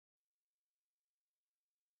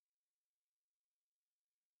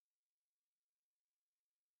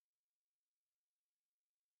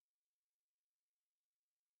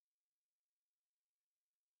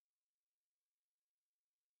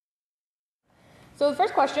So the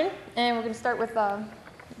first question, and we're going to start with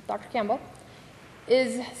Dr. Campbell,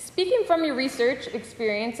 is speaking from your research,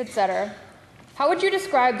 experience, etc., how would you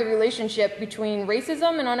describe the relationship between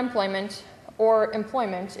racism and unemployment, or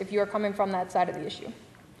employment, if you are coming from that side of the issue?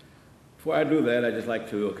 Before I do that, I'd just like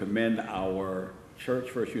to commend our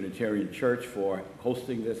church, First Unitarian Church, for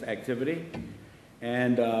hosting this activity.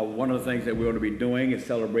 And one of the things that we're going to be doing is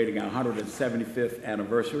celebrating our 175th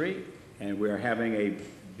anniversary, and we're having a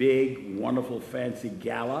big, wonderful, fancy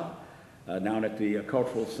gala down at the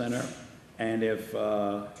Cultural Center. And if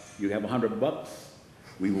you have $100,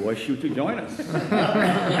 we wish you to join us.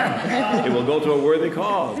 It will go to a worthy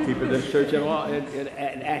cause, keeping this church in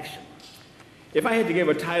action. If I had to give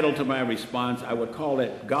a title to my response, I would call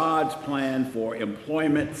it God's Plan for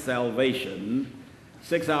Employment Salvation,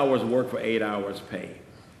 6 hours work for 8 hours pay.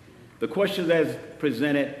 The question that's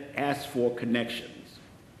presented asks for connections.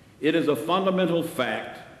 It is a fundamental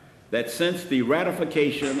fact that since the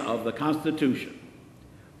ratification of the Constitution,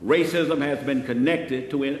 racism has been connected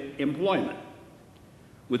to employment,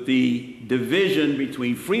 with the division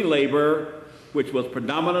between free labor, which was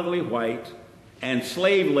predominantly white, and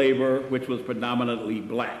slave labor, which was predominantly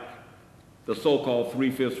black. The so-called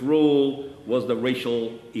 3/5 rule was the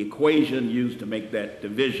racial equation used to make that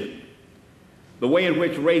division. The way in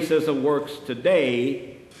which racism works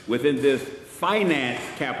today within this finance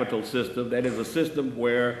capital system, that is a system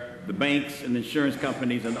where the banks and insurance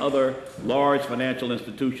companies and other large financial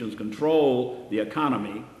institutions control the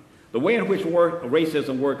economy, the way in which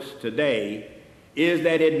racism works today is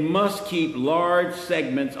that it must keep large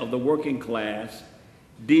segments of the working class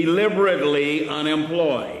deliberately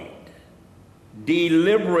unemployed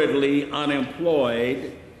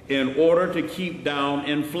in order to keep down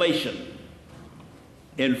inflation.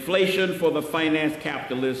 Inflation for the finance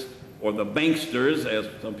capitalists, or the banksters, as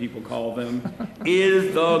some people call them,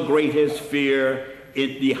 is the greatest fear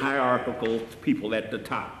in the hierarchical people at the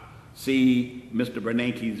top. See Mr.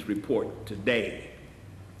 Bernanke's report today.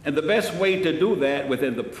 And the best way to do that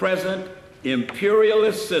within the present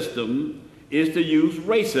imperialist system is to use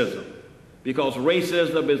racism, because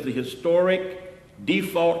racism is the historic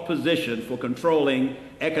default position for controlling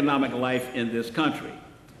economic life in this country,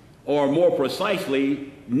 or more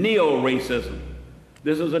precisely, neo-racism.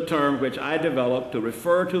 This is a term which I developed to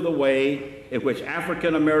refer to the way in which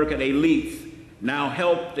African American elites now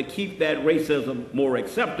help to keep that racism more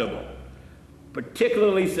acceptable,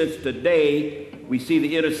 particularly since today we see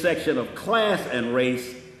the intersection of class and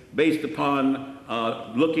race based upon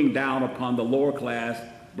looking down upon the lower class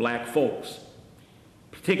black folks,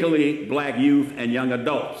 particularly black youth and young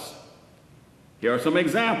adults. Here are some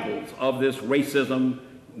examples of this racism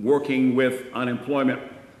working with unemployment.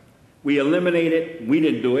 We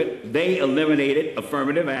didn't do it, they eliminated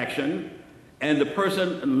affirmative action, and the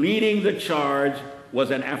person leading the charge was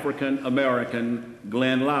an African American,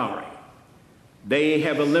 Glenn Lowry. They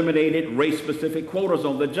have eliminated race-specific quotas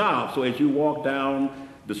on the job. So as you walk down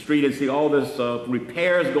the street and see all this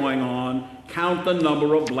repairs going on, count the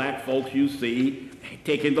number of black folks you see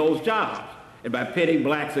taking those jobs. And by pitting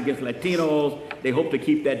blacks against Latinos, they hope to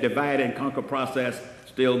keep that divide and conquer process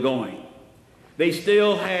still going. They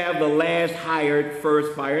still have the last hired,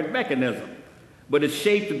 first fired mechanism, but it's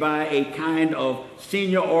shaped by a kind of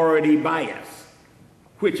seniority bias,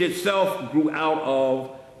 which itself grew out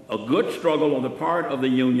of a good struggle on the part of the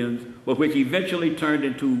unions, but which eventually turned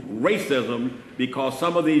into racism because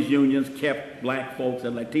some of these unions kept black folks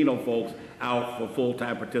and Latino folks out for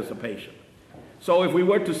full-time participation. So if we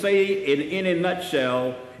were to say in a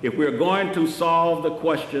nutshell, if we're going to solve the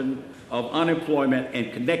question of unemployment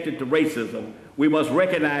and connect it to racism, we must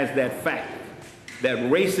recognize that fact, that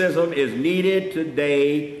racism is needed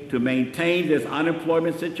today to maintain this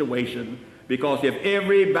unemployment situation, because if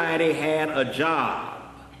everybody had a job,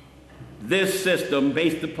 this system,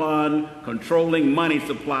 based upon controlling money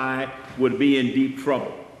supply, would be in deep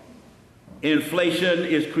trouble. Inflation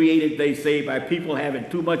is created, they say, by people having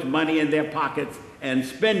too much money in their pockets and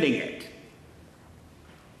spending it.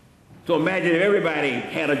 So imagine if everybody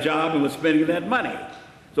had a job and was spending that money.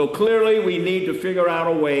 So clearly we need to figure out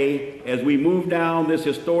a way, as we move down this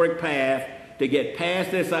historic path, to get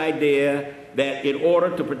past this idea that in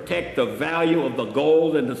order to protect the value of the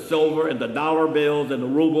gold and the silver and the dollar bills and the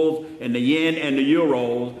rubles and the yen and the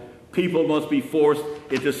euros, people must be forced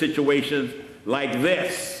into situations like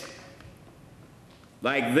this,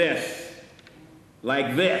 like this,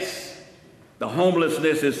 like this. The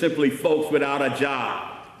homelessness is simply folks without a job.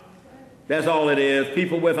 That's all it is.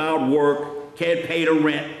 People without work, can't pay the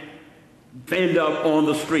rent, end up on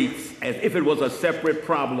the streets as if it was a separate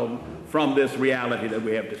problem from this reality that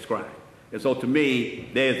we have described. And so to me,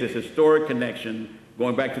 there's this historic connection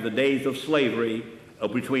going back to the days of slavery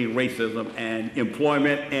between racism and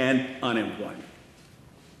employment and unemployment.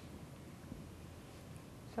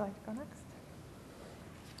 Shall I go next?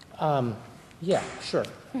 Yeah, sure.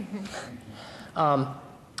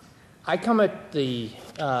 I come at the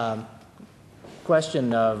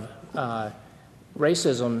question of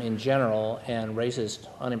racism in general and racist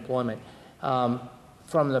unemployment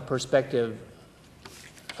from the perspective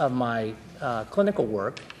of my clinical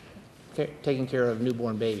work, taking care of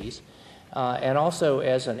newborn babies, and also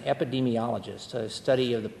as an epidemiologist, a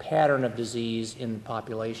study of the pattern of disease in the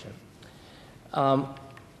population.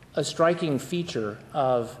 A striking feature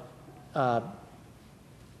of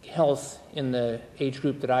health in the age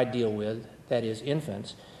group that I deal with, that is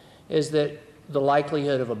infants, is that the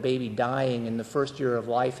likelihood of a baby dying in the first year of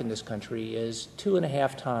life in this country is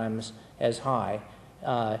 2.5 times as high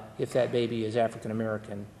if that baby is African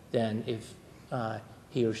American than if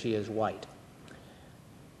he or she is white.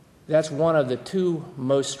 That's one of the two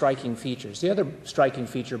most striking features. The other striking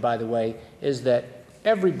feature, by the way, is that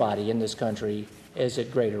everybody in this country is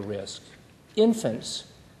at greater risk. Infants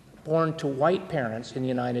born to white parents in the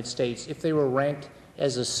United States, if they were ranked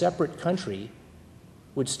as a separate country,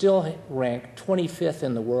 would still rank 25th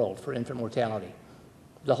in the world for infant mortality.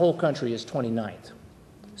 The whole country is 29th.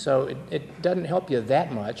 So it doesn't help you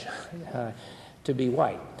that much to be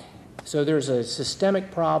white. So there's a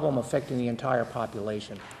systemic problem affecting the entire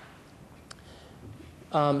population.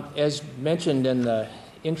 As mentioned in the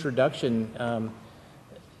introduction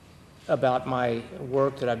about my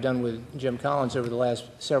work that I've done with Jim Collins over the last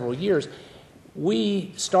several years,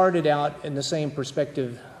 we started out in the same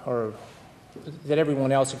perspective or that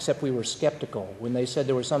everyone else, except we were skeptical when they said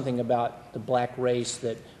there was something about the black race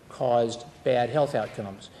that caused bad health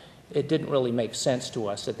outcomes. It didn't really make sense to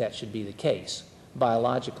us that that should be the case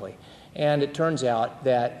biologically. And it turns out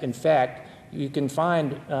that, in fact, you can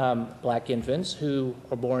find black infants who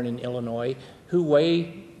are born in Illinois who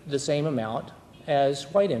weigh the same amount as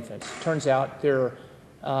white infants. Turns out they're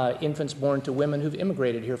infants born to women who've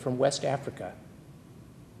immigrated here from West Africa.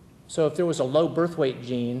 So if there was a low birth weight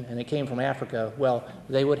gene and it came from Africa, well,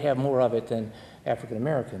 they would have more of it than African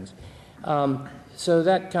Americans. So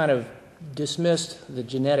that kind of dismissed the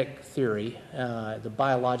genetic theory, the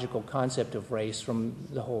biological concept of race from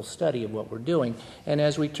the whole study of what we're doing. And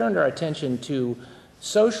as we turned our attention to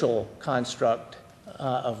social construct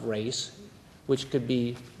of race, which could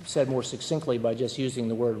be said more succinctly by just using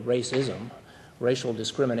the word racism, racial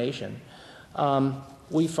discrimination,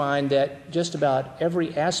 we find that just about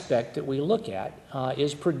every aspect that we look at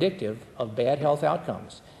is predictive of bad health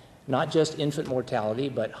outcomes. Not just infant mortality,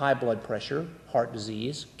 but high blood pressure, heart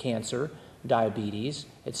disease, cancer, diabetes,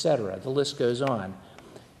 etc. The list goes on.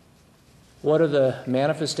 What are the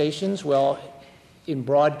manifestations? Well, in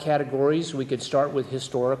broad categories, we could start with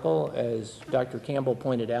historical, as Dr. Campbell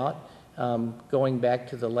pointed out, going back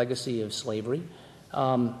to the legacy of slavery,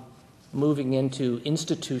 moving into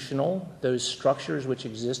institutional, those structures which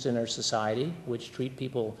exist in our society, which treat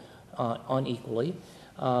people unequally,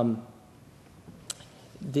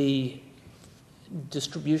 the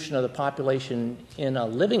distribution of the population in a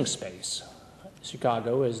living space.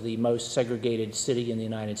 Chicago is the most segregated city in the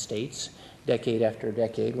United States, decade after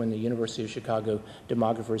decade, when the University of Chicago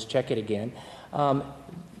demographers check it again.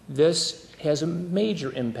 This has a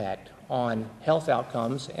major impact on health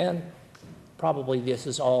outcomes, and probably this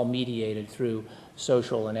is all mediated through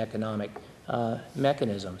social and economic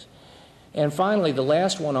mechanisms. And finally, the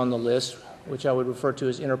last one on the list, which I would refer to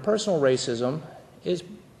as interpersonal racism, is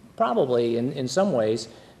probably, in some ways,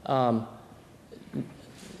 the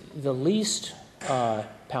least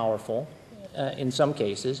powerful in some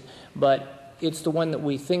cases, but it's the one that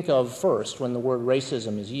we think of first when the word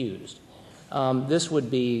racism is used. This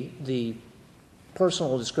would be the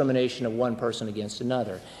personal discrimination of one person against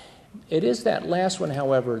another. It is that last one,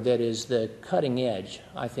 however, that is the cutting edge,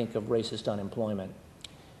 I think, of racist unemployment.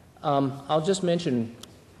 I'll just mention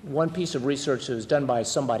one piece of research that was done by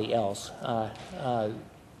somebody else,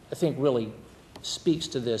 I think really speaks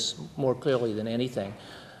to this more clearly than anything.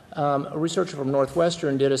 A researcher from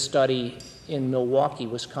Northwestern did a study in Milwaukee,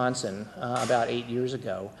 Wisconsin, about 8 years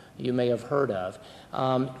ago, you may have heard of.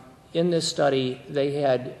 In this study, they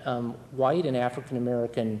had white and African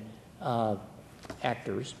American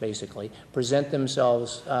actors, basically, present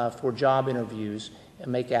themselves for job interviews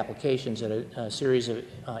and make applications at a series of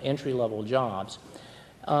entry-level jobs.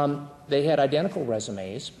 They had identical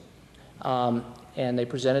resumes, and they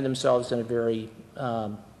presented themselves in a very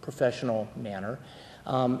professional manner.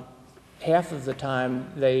 Half of the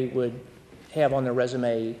time, they would have on their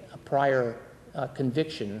resume a prior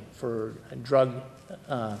conviction for drug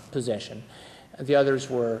possession. The others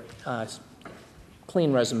were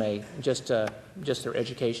clean resume, just their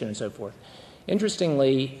education and so forth.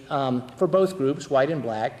 Interestingly, for both groups, white and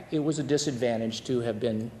black, it was a disadvantage to have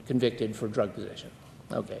been convicted for drug possession.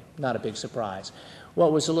 Okay, not a big surprise.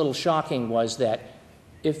 What was a little shocking was that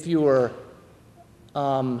if you were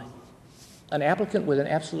an applicant with an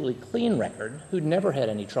absolutely clean record who'd never had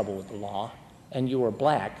any trouble with the law, and you were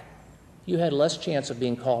black, you had less chance of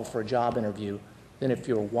being called for a job interview than if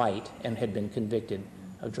you were white and had been convicted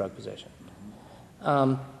of drug possession.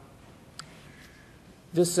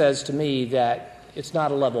 This says to me that it's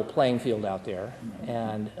not a level playing field out there,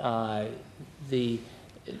 and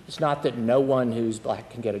it's not that no one who's black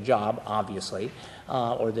can get a job, obviously,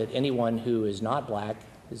 or that anyone who is not black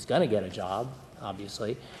is going to get a job,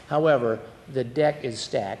 obviously. However, the deck is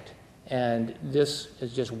stacked, and this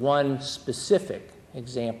is just one specific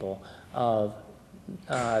example of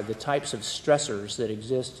the types of stressors that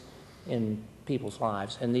exist in people's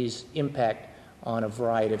lives, and these impact on a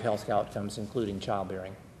variety of health outcomes, including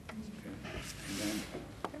childbearing.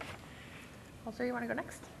 Walter, you want to go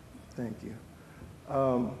next? Thank you.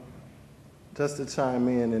 Just to chime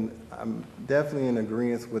in, and I'm definitely in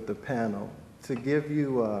agreement with the panel. To give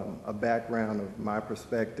you a background of my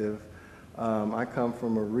perspective, I come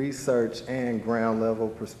from a research and ground level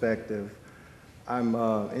perspective. I'm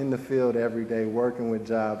in the field every day working with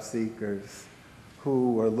job seekers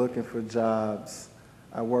who are looking for jobs.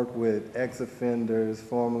 I work with ex-offenders,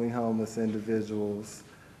 formerly homeless individuals.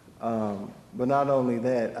 But not only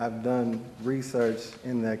that, I've done research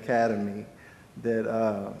in the academy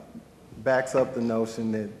that backs up the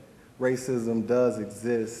notion that racism does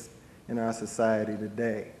exist in our society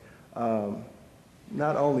today.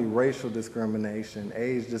 Not only racial discrimination,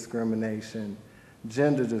 age discrimination,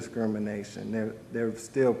 gender discrimination, they're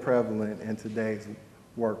still prevalent in today's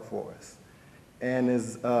workforce. And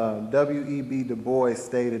as W.E.B. Du Bois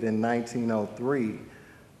stated in 1903,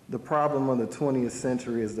 the problem of the 20th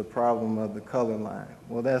century is the problem of the color line.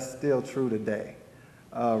 Well, that's still true today.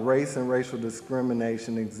 Race and racial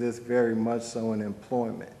discrimination exists very much so in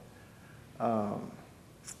employment.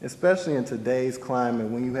 Especially in today's climate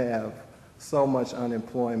when you have so much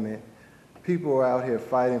unemployment, people are out here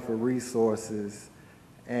fighting for resources.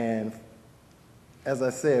 And as I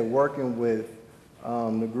said, working with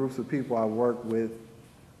the groups of people I work with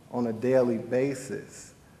on a daily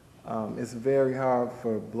basis, it's very hard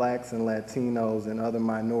for blacks and Latinos and other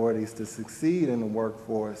minorities to succeed in the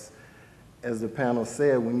workforce, as the panel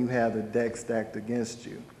said, when you have the deck stacked against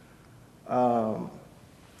you.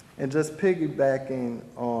 And just piggybacking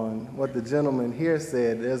on what the gentleman here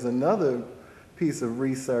said, there's another piece of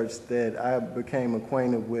research that I became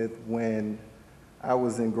acquainted with when I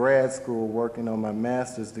was in grad school working on my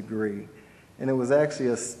master's degree. And it was actually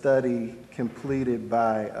a study completed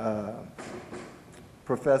by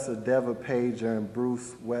Professor Deva Pager and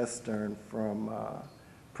Bruce Western from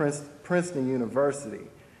Princeton University.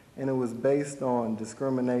 And it was based on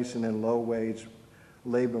discrimination in low-wage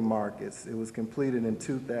labor markets. It was completed in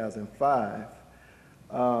 2005.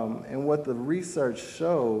 And what the research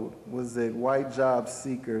showed was that white job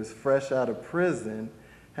seekers fresh out of prison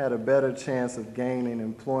had a better chance of gaining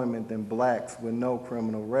employment than blacks with no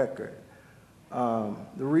criminal record. The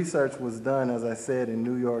research was done, as I said, in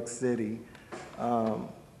New York City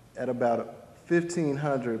at about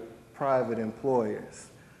 1,500 private employers.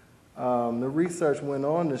 The research went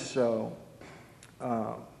on to show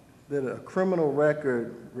that a criminal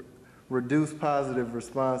record reduced positive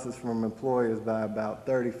responses from employers by about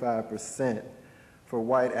 35% for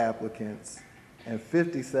white applicants and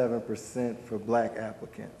 57% for black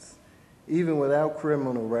applicants. Even without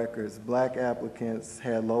criminal records, black applicants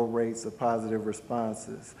had low rates of positive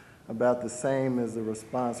responses, about the same as the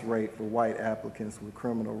response rate for white applicants with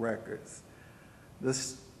criminal records.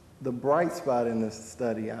 The bright spot in this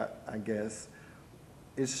study, I guess,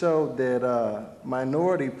 it showed that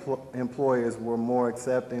minority employers were more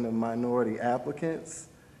accepting of minority applicants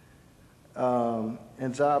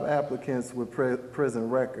and job applicants with prison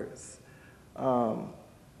records.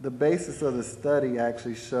 The basis of the study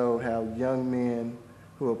actually showed how young men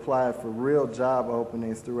who applied for real job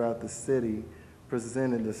openings throughout the city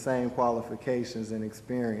presented the same qualifications and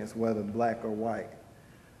experience, whether black or white.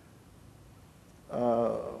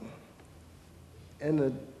 And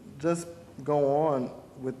to just go on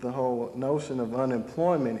with the whole notion of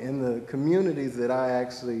unemployment, in the communities that I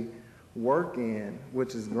actually work in,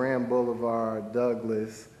 which is Grand Boulevard,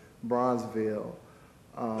 Douglas, Bronzeville,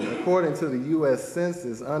 according to the U.S.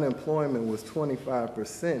 Census, unemployment was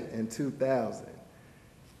 25% in 2000.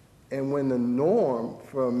 And when the norm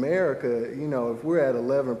for America, you know, if we're at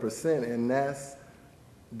 11% and that's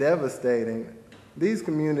devastating, these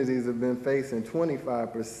communities have been facing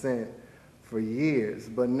 25% for years.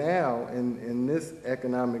 But now, in this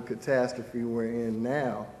economic catastrophe we're in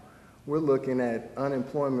now, we're looking at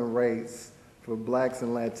unemployment rates for blacks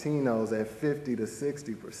and Latinos at 50 to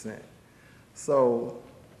 60%. So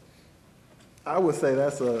I would say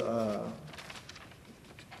that's a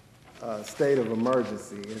state of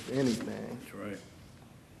emergency, if anything. That's right.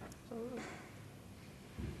 Absolutely.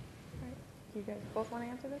 Right. You guys both want to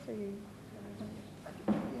answer this, or you?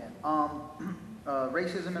 Yeah.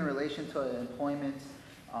 Racism in relation to employment,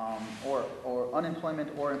 or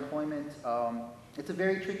unemployment or employment. It's a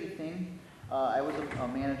very tricky thing. I was a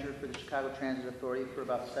manager for the Chicago Transit Authority for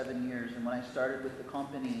about 7 years, and when I started with the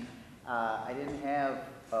company, I didn't have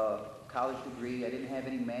a college degree, I didn't have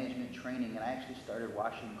any management training, and I actually started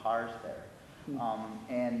washing cars there.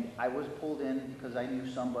 And I was pulled in because I knew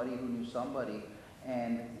somebody who knew somebody,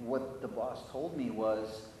 and what the boss told me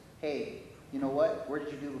was, hey, you know what, where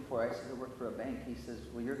did you do before? I said, I worked for a bank. He says,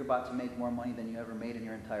 well, you're about to make more money than you ever made in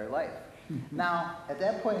your entire life. Now, at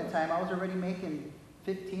that point in time, I was already making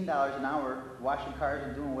 $15 an hour washing cars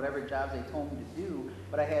and doing whatever jobs they told me to do,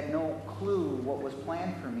 but I had no clue what was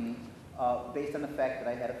planned for me based on the fact that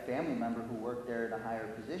I had a family member who worked there in a higher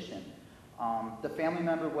position. The family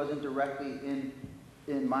member wasn't directly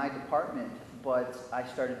in my department, but I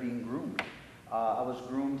started being groomed. I was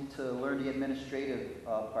groomed to learn the administrative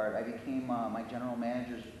part. I became my general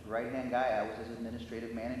manager's right-hand guy. I was his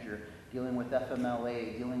administrative manager, dealing with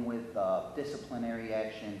FMLA, dealing with disciplinary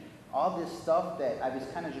action, all this stuff that I was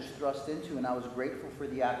kind of just thrust into, and I was grateful for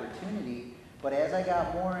the opportunity. But as I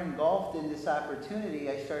got more engulfed in this opportunity,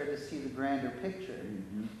 I started to see the grander picture.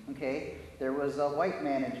 Okay? There was a white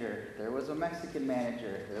manager, there was a Mexican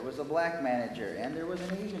manager, there was a black manager, and there was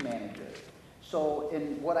an Asian manager. So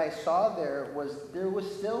in what I saw there was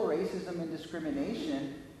still racism and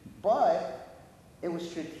discrimination, but it was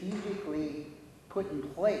strategically put in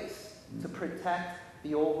place to protect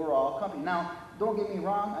the overall company. Now, don't get me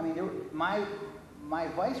wrong, I mean, my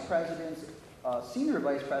vice president's senior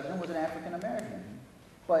vice president was an African American.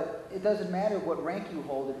 But it doesn't matter what rank you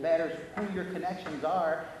hold, it matters who your connections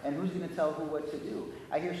are and who's going to tell who what to do.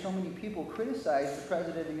 I hear so many people criticize the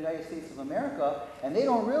President of the United States of America, and they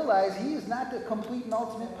don't realize he is not the complete and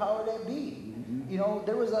ultimate power that be. You know,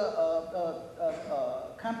 there was a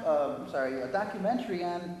documentary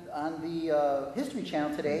on the History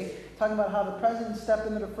Channel today talking about how the president stepped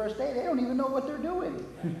into the first day. They don't even know what they're doing.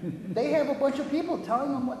 They have a bunch of people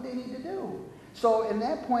telling them what they need to do. So in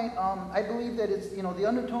that point, I believe that it's, you know, the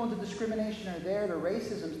undertones of discrimination are there, the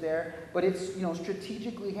racism's there, but it's, you know,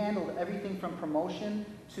 strategically handled, everything from promotion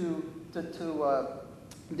to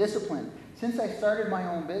discipline. Since I started my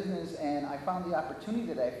own business and I found the opportunity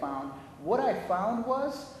that I found, what I found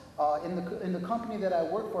was, in the company that I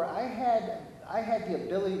work for, I had the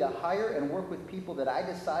ability to hire and work with people that I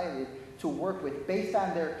decided to work with based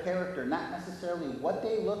on their character, not necessarily what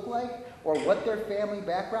they look like or what their family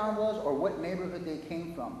background was or what neighborhood they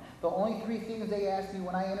came from. The only 3 things they asked me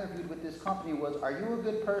when I interviewed with this company was, are you a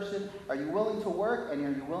good person, are you willing to work, and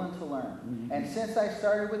are you willing to learn? And since I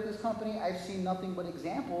started with this company, I've seen nothing but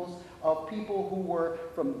examples of people who were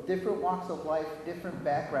from different walks of life, different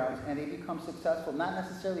backgrounds, and they become successful, not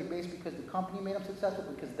necessarily based because the company made them successful,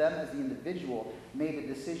 because them as the individual made a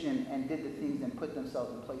decision and did the things and put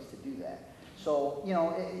themselves in place to do that. So, you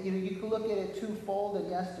know, you can look at it twofold,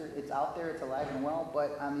 and yes, it's out there, it's alive and well,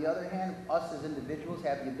 but on the other hand, us as individuals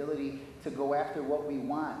have the ability to go after what we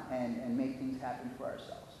want and make things happen for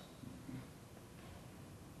ourselves.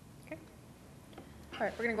 Okay. All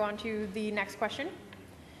right, we're going to go on to the next question.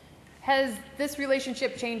 Has this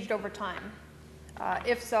relationship changed over time?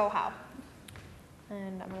 If so, how?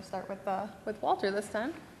 And I'm going to start with Walter this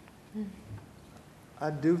time.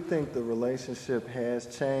 I do think the relationship has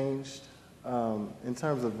changed. In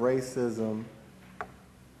terms of racism,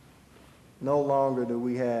 no longer do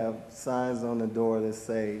we have signs on the door that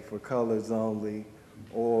say for colors only,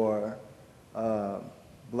 or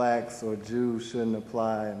blacks or Jews shouldn't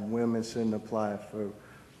apply and women shouldn't apply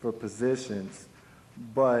for positions.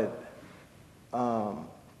 But from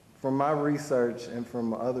my research and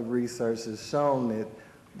from other research has shown that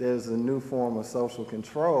there's a new form of social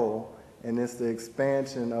control, and it's the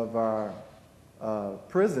expansion of our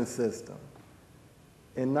prison system.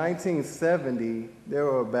 In 1970, there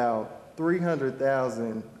were about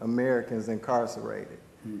 300,000 Americans incarcerated.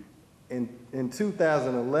 In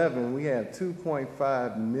 2011, we had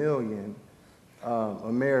 2.5 million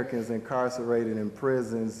Americans incarcerated in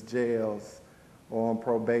prisons, jails, or on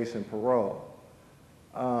probation, parole.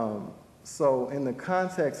 So in the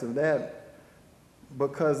context of that,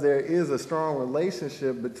 because there is a strong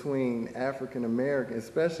relationship between African American,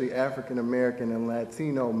 especially African American and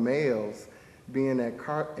Latino males being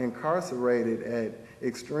incarcerated at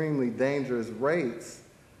extremely dangerous rates,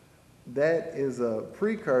 that is a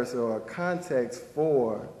precursor or a context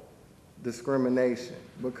for discrimination.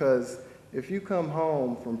 Because if you come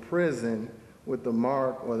home from prison with the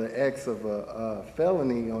mark or the X of a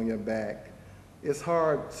felony on your back, it's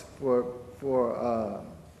hard for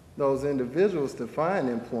those individuals to find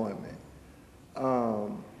employment.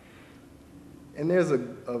 And there's a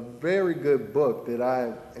very good book that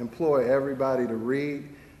I implore everybody to read.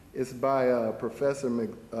 It's by Professor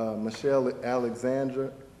Michelle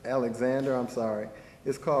Alexander.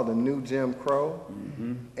 It's called The New Jim Crow.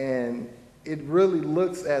 Mm-hmm. And it really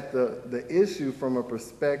looks at the issue from a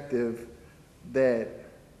perspective that,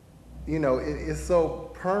 you know, it's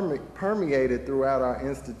so permeated throughout our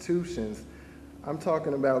institutions. I'm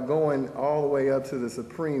talking about going all the way up to the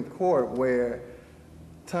Supreme Court, where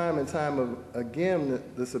time and time again,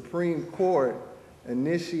 the Supreme Court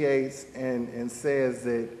initiates and says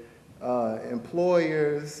that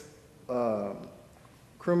employers,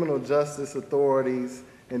 criminal justice authorities,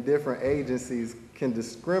 and different agencies can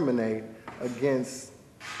discriminate against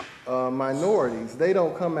minorities. They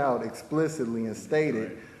don't come out explicitly and state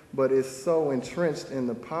it, but it's so entrenched in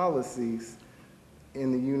the policies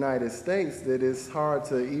in the United States that it's hard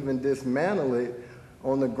to even dismantle it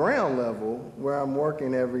on the ground level where I'm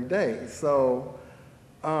working every day. So,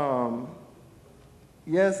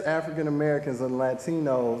 yes, African Americans and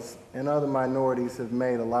Latinos and other minorities have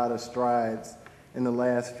made a lot of strides in the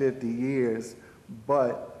last 50 years,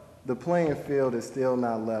 but the playing field is still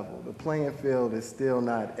not level. The playing field is still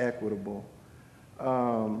not equitable.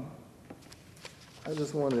 I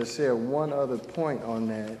just wanted to share one other point on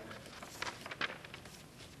that.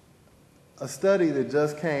 A study that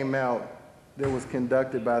just came out that was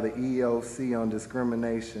conducted by the EEOC on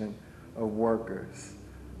discrimination of workers.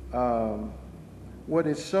 What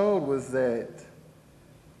it showed was that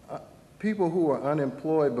people who were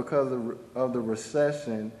unemployed because of the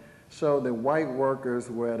recession showed that white workers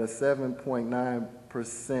were at a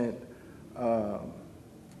 7.9%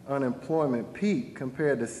 unemployment peak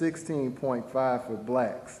compared to 16.5% for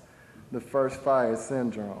blacks, the first fire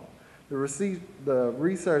syndrome. The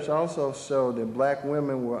research also showed that black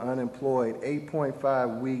women were unemployed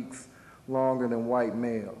 8.5 weeks longer than white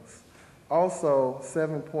males. Also,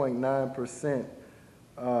 7.9%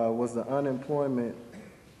 was the unemployment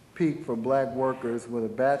peak for black workers with a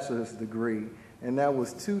bachelor's degree, and that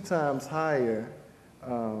was 2 times higher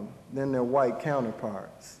than their white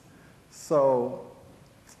counterparts. So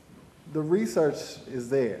the research is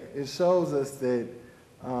there. It shows us that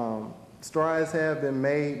strides have been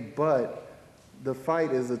made, but the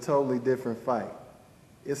fight is a totally different fight.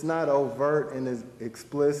 It's not overt and is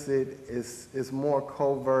explicit. It's more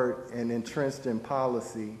covert and entrenched in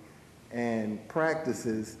policy and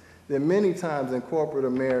practices that many times in corporate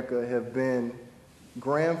America have been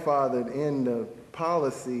grandfathered in the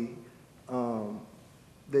policy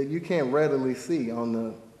that you can't readily see on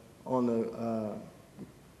the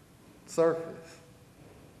surface.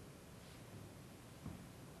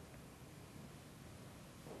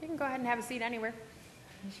 You can go ahead and have a seat anywhere.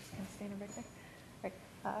 I'm just going to stand right there. Right,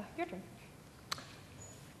 your turn.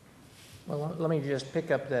 Well, let me just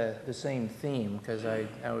pick up the same theme, because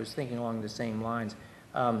I was thinking along the same lines.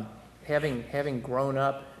 Having grown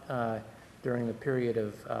up during the period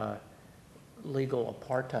of legal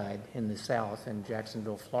apartheid in the South, in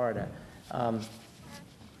Jacksonville, Florida,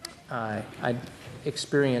 I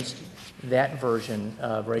experienced that version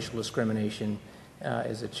of racial discrimination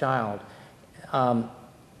as a child.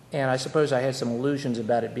 And I suppose I had some illusions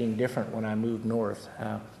about it being different when I moved north.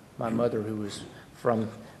 My mother, who was from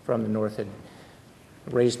the north, had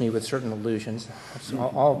raised me with certain illusions. It's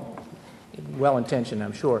all well-intentioned,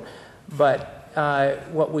 I'm sure. But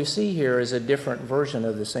what we see here is a different version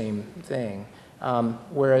of the same thing.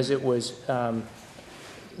 Whereas it was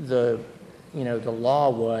the law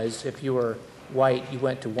was, if you were white, you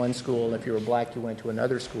went to one school. If you were black, you went to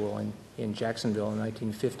another school in Jacksonville in the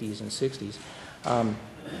 1950s and 60s.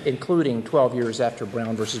 Including 12 years after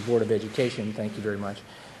Brown versus Board of Education. Thank you very much.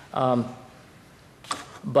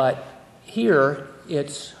 But here,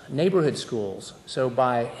 it's neighborhood schools. So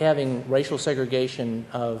by having racial segregation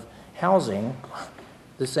of housing,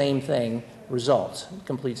 the same thing results,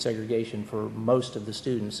 complete segregation for most of the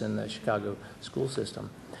students in the Chicago school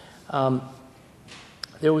system.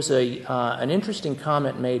 There was an interesting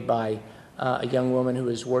comment made by a young woman who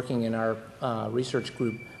was working in our research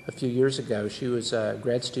group a few years ago. She was a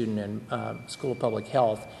grad student in School of Public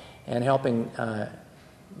Health and helping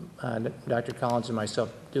Dr. Collins and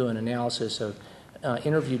myself do an analysis of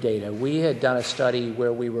interview data. We had done a study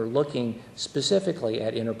where we were looking specifically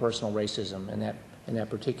at interpersonal racism in that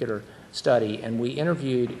particular study, and we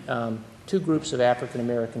interviewed two groups of African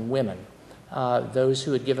American women, those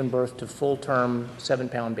who had given birth to full-term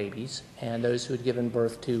 7-pound babies and those who had given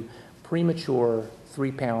birth to premature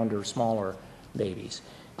 3-pound or smaller babies,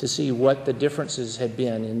 to see what the differences had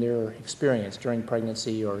been in their experience during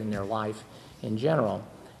pregnancy or in their life in general.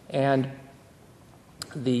 And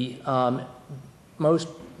the most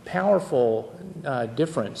powerful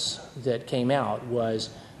difference that came out was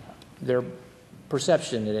their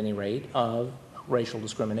perception, at any rate, of racial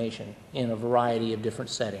discrimination in a variety of different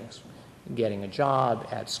settings, getting a job,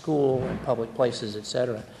 at school, in public places,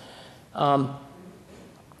 etc.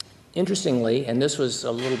 Interestingly, and this was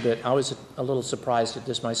a little bit, I was a little surprised at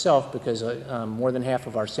this myself because more than half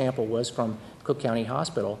of our sample was from Cook County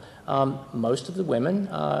Hospital. Most of the women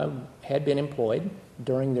had been employed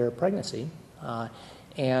during their pregnancy,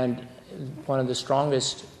 and one of the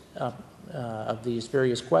strongest of these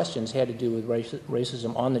various questions had to do with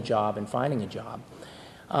racism on the job and finding a job.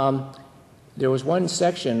 There was one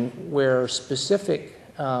section where specific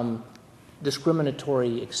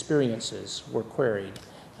discriminatory experiences were queried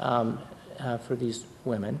for these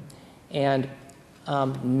women, and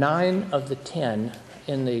 9 of the 10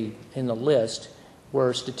 in the list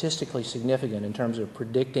were statistically significant in terms of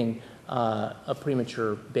predicting a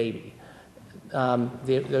premature baby.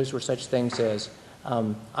 Those were such things as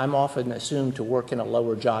I'm often assumed to work in a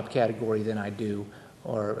lower job category than I do,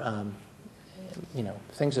 or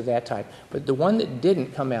things of that type. But the one that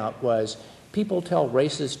didn't come out was people tell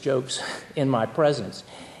racist jokes in my presence.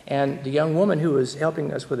 And the young woman who was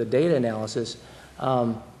helping us with the data analysis,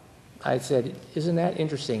 I said, isn't that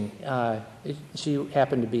interesting? She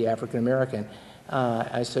happened to be African American.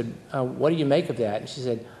 I said, what do you make of that? And she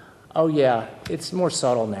said, oh yeah, it's more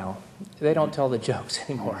subtle now. They don't tell the jokes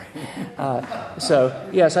anymore. So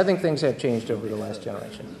yes, I think things have changed over the last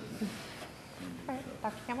generation. All right,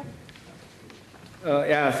 Dr. Campbell?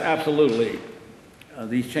 Yes, absolutely.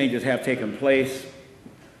 These changes have taken place,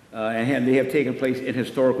 and they have taken place in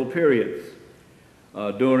historical periods.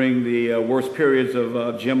 During the worst periods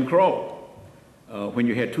of Jim Crow, when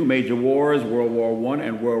you had 2 major wars, World War I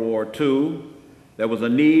and World War II, there was a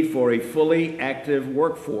need for a fully active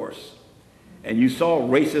workforce. And you saw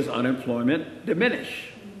racist unemployment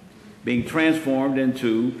diminish, being transformed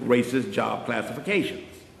into racist job classifications.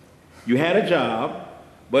 You had a job,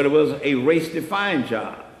 but it was a race-defined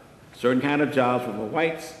job. Certain kind of jobs were for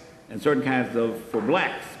whites and certain kinds for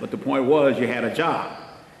blacks. But the point was you had a job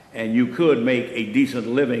and you could make a decent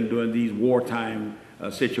living during these wartime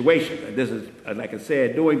situations. And this is, like I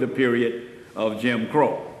said, during the period of Jim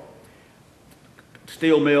Crow.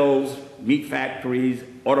 Steel mills, meat factories,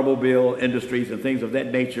 automobile industries, and things of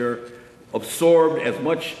that nature absorbed as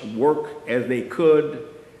much work as they could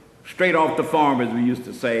straight off the farm, as we used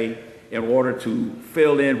to say, in order to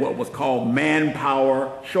fill in what was called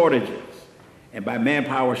manpower shortages. And by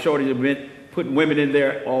manpower shortages, we meant putting women in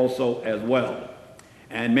there also as well.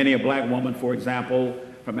 And many a black woman, for example,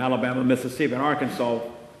 from Alabama, Mississippi, and Arkansas,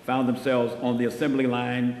 found themselves on the assembly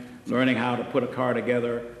line learning how to put a car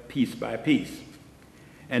together piece by piece.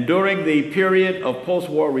 And during the period of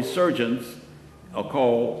post-war resurgence,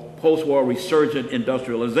 called post-war resurgent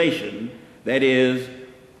industrialization, that is,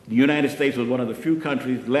 the United States was one of the few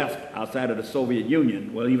countries left outside of the Soviet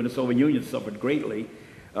Union, well, even the Soviet Union suffered greatly,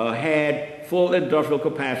 had full industrial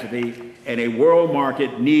capacity and a world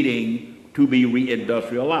market needing to be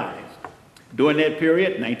reindustrialized. During that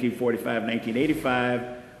period, 1945, 1985,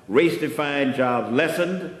 race-defined jobs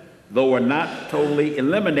lessened, though were not totally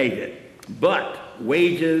eliminated, but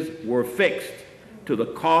wages were fixed to the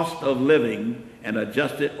cost of living and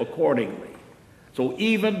adjusted accordingly. So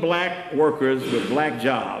even black workers with black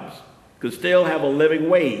jobs could still have a living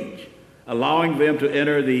wage, allowing them to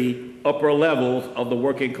enter the upper levels of the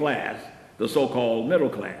working class, the so-called middle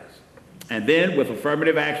class. And then with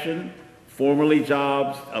affirmative action, formerly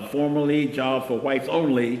jobs for whites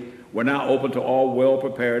only were now open to all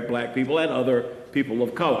well-prepared black people and other people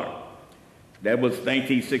of color. That was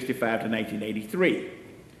 1965 to 1983.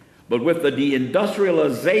 But with the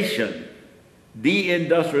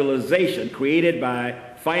deindustrialization created by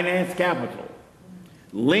finance capital,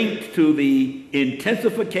 linked to the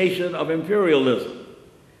intensification of imperialism,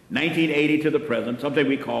 1980 to the present, something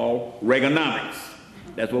we call Reaganomics.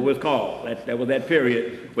 That's what it was called. That was that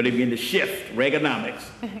period when they began to shift, Reaganomics.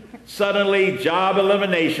 Suddenly, job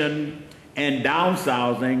elimination and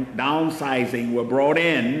downsizing were brought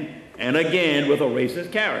in, and again with a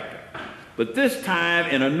racist character. But this time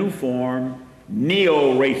in a new form,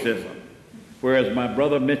 neo-racism. Whereas my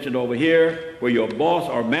brother mentioned over here, where your boss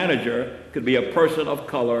or manager could be a person of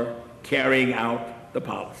color carrying out the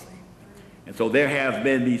policy. And so there have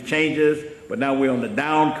been these changes, but now we're on the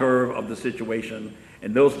down curve of the situation,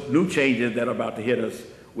 and those new changes that are about to hit us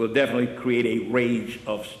will definitely create a rage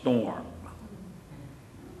of storm.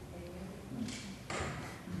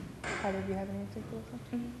 Either of you have any particular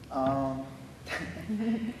question?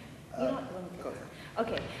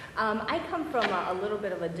 Okay, I come from a little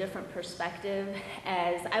bit of a different perspective.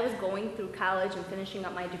 As I was going through college and finishing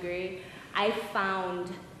up my degree, I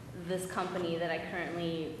found this company that I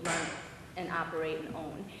currently run and operate and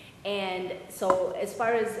own. And so as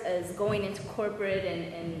far as going into corporate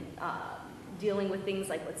and dealing with things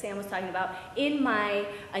like what Sam was talking about, in my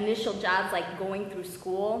initial jobs, like going through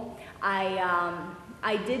school,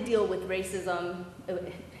 I did deal with racism,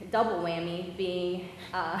 double whammy, being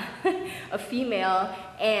a female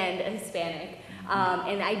and a Hispanic.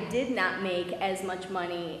 And I did not make as much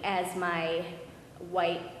money as my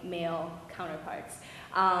white male counterparts.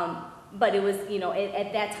 But it was, you know,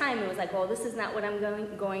 at that time it was like, well, this is not what I'm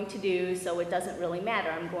going to do, so it doesn't really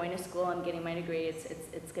matter. I'm going to school, I'm getting my degree,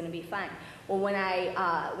 it's going to be fine. Well, when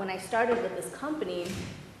I started with this company,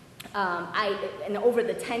 and over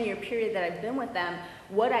the 10-year period that I've been with them,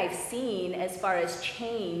 what I've seen as far as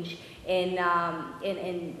change in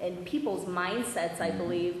people's mindsets, I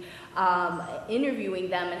believe, interviewing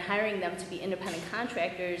them and hiring them to be independent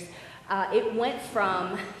contractors, it went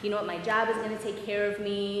from, you know what, my job is going to take care of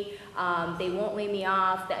me, they won't lay me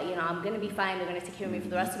off, that, you know, I'm going to be fine, they're going to take care of me for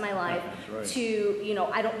the rest of my life, right, to, you know,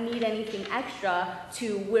 I don't need anything extra,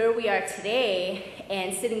 to where we are today,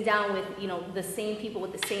 and sitting down with, you know, the same people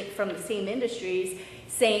with from the same industries,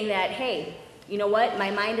 saying that, hey, you know what,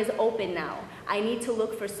 my mind is open now. I need to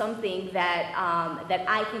look for something that, that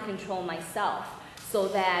I can control myself, so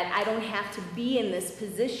that I don't have to be in this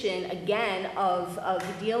position again of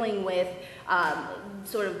dealing with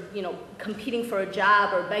sort of, you know, competing for a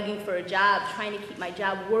job or begging for a job, trying to keep my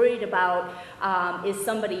job, worried about is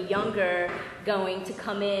somebody younger going to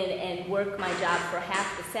come in and work my job for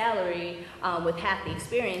half the salary with half the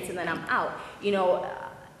experience, and then I'm out. You know,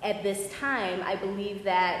 at this time, I believe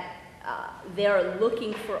that they're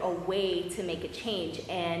looking for a way to make a change,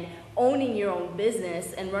 and owning your own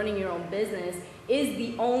business and running your own business is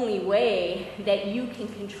the only way that you can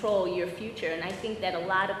control your future. And I think that a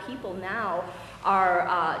lot of people now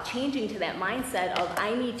are changing to that mindset of,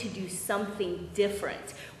 I need to do something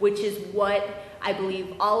different, which is what I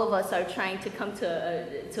believe all of us are trying to come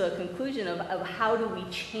to a conclusion of how do we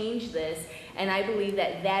change this. And I believe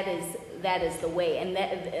that that is the way, and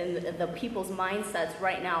the people's mindsets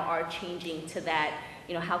right now are changing to that,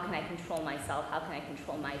 you know, how can I control myself, how can I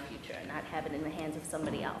control my future, and not have it in the hands of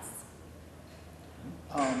somebody else.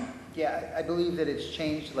 Yeah, I believe that it's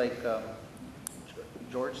changed, like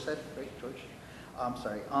George said, right, George? I'm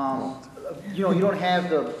sorry. You know, you don't have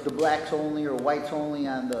the blacks only or whites only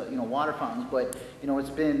on the, you know, water fountains, but, you know, it's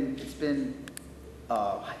been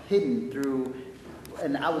hidden through,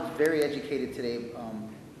 and I was very educated today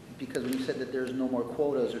because when you said that there's no more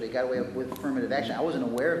quotas or they got away with affirmative action, I wasn't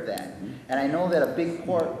aware of that. And I know that a big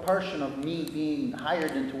portion of me being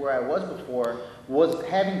hired into where I was before was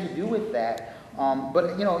having to do with that.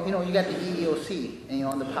 But you know, you got the EEOC, and you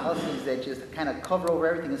know, and the policies that just kind of cover over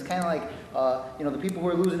everything. It's kind of like, you know, the people who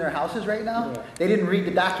are losing their houses right now. Yeah. They didn't read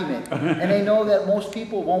the document, and they know that most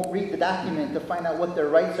people won't read the document to find out what their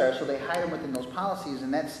rights are, so they hide them within those policies.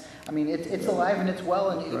 And that's, I mean, it's alive and it's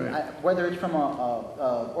well, and right, whether it's from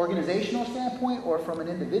a organizational standpoint or from an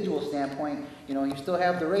individual standpoint, you know, you still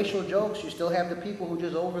have the racial jokes, you still have the people who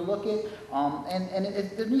just overlook it, and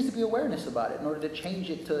there needs to be awareness about it in order to change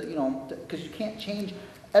it to, you know, because you can't change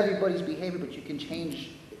everybody's behavior, but you can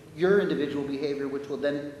change your individual behavior, which will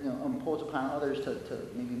then, you know, impose upon others to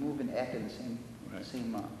maybe move and act in the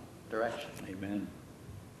same direction. Amen.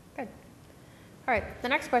 Good. All right, the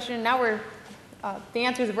next question, now we're, the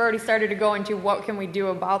answers have already started to go into what can we do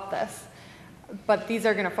about this, but these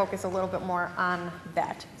are going to focus a little bit more on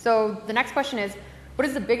that. So the next question is, what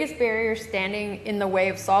is the biggest barrier standing in the way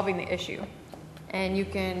of solving the issue? And you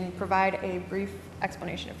can provide a brief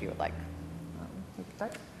explanation if you would like. You can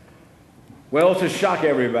start. Well, to shock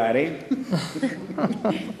everybody,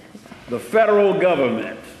 the federal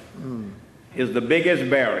government is the biggest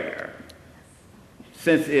barrier,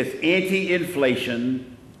 since its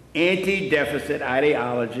anti-inflation, anti-deficit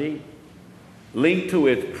ideology linked to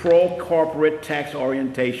its pro-corporate tax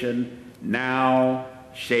orientation now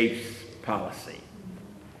shapes policy.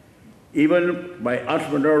 Even my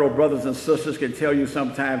entrepreneurial brothers and sisters can tell you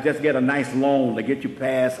sometimes just get a nice loan to get you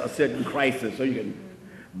past a certain crisis so you can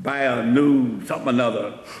buy a new something or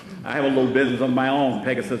another. I have a little business of my own,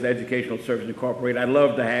 Pegasus Educational Service Incorporated. I'd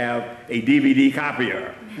love to have a DVD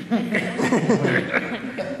copier.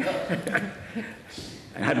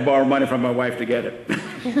 I had to borrow money from my wife to get it.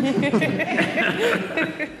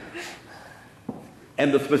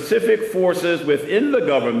 And the specific forces within the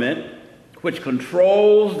government which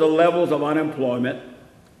controls the levels of unemployment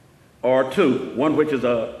are two. One which is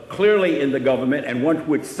clearly in the government and one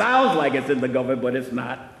which sounds like it's in the government, but it's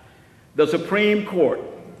not. The Supreme Court,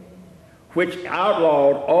 which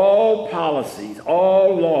outlawed all policies,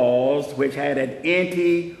 all laws which had an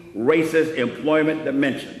anti-racist employment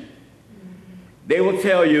dimension. They will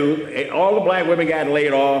tell you, all the black women got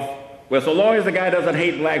laid off. Well, so long as the guy doesn't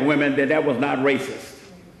hate black women, then that was not racist.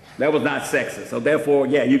 That was not sexist. So therefore,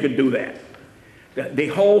 yeah, you could do that. The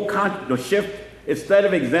whole shift, instead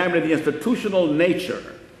of examining the institutional nature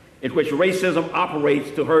in which racism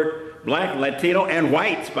operates to hurt black, Latino, and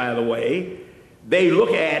whites, by the way, they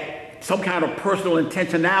look at some kind of personal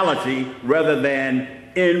intentionality rather than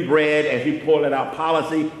inbred, as you pull it out,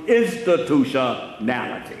 policy,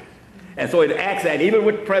 institutionality. And so it acts at, even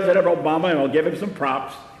with President Obama, and I'll give him some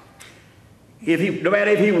props, no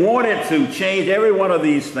matter if he wanted to change every one of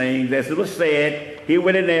these things, as it was said, he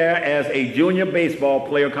went in there as a junior baseball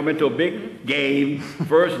player coming to a big game,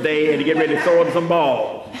 first day, and he get ready to throw him some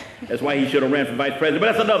balls. That's why he should have ran for vice president,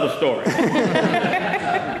 but that's another story.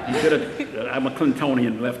 I'm a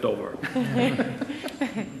Clintonian left over.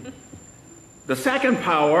 The second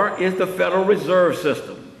power is the Federal Reserve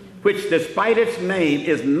System, which, despite its name,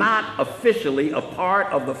 is not officially a part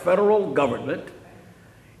of the federal government,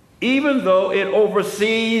 even though it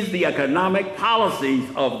oversees the economic policies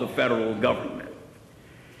of the federal government.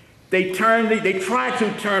 They try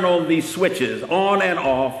to turn on these switches on and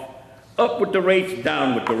off, up with the rates,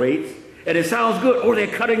 down with the rates, and it sounds good, oh, they're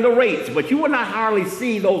cutting the rates, but you will not hardly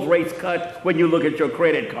see those rates cut when you look at your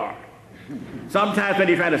credit card. Sometimes when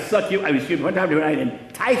they try to suck you, one time they try to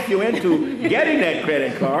entice you into getting that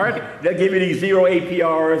credit card, they'll give you these 0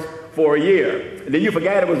 APRs for a year. And then you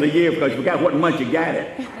forgot it was a year because you forgot what month you got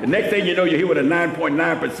it. The next thing you know, you're here with a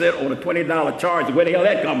 9.9% on a $20 charge. Where the hell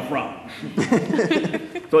that come from?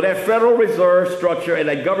 So that Federal Reserve structure and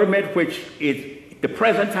that government, which is the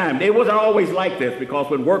present time, it wasn't always like this, because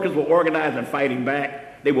when workers were organized and fighting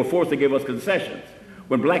back, they were forced to give us concessions.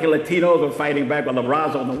 When black and Latinos were fighting back, with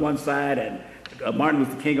LaRaza on the one side and Martin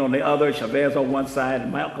Luther King on the other, Chavez on one side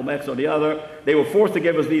and Malcolm X on the other, they were forced to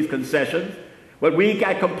give us these concessions. But we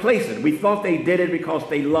got complacent. We thought they did it because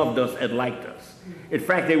they loved us and liked us. In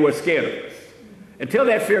fact, they were scared of us. Until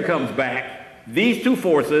that fear comes back, these two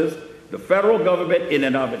forces, the federal government in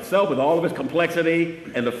and of itself with all of its complexity,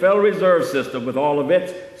 and the Federal Reserve System with all of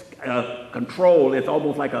its control, it's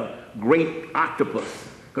almost like a great octopus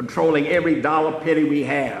controlling every dollar penny we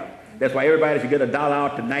have. That's why everybody should get a dollar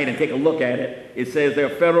out tonight and take a look at it. It says their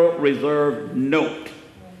Federal Reserve note.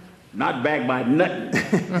 Not backed by nothing,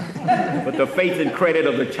 but the faith and credit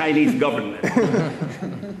of the Chinese government.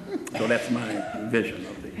 So that's my vision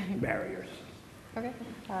of the barriers. Okay,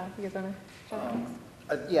 you guys want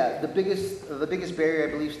to? Yeah, the biggest barrier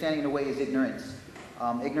I believe standing in the way is ignorance.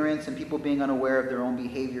 Ignorance and people being unaware of their own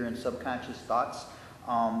behavior and subconscious thoughts.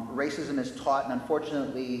 Racism is taught, and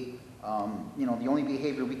unfortunately, the only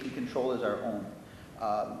behavior we can control is our own.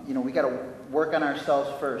 We got to work on ourselves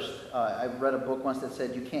first. I read a book once that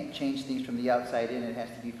said you can't change things from the outside in, it has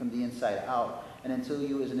to be from the inside out. And until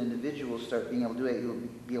you as an individual start being able to do it, you'll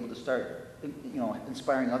be able to start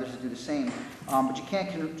inspiring others to do the same. But you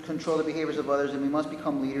can't control the behaviors of others, and we must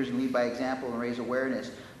become leaders and lead by example and raise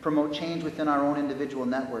awareness. Promote change within our own individual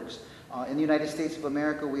networks. In the United States of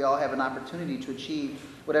America, we all have an opportunity to achieve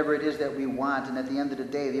whatever it is that we want, and at the end of the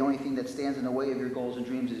day, the only thing that stands in the way of your goals and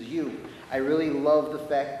dreams is you. I really love the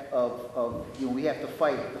fact of we have to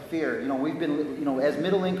fight the fear. We've been, as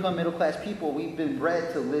middle-income, middle-class people, we've been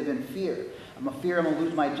bred to live in fear. I'm a fear I'm going to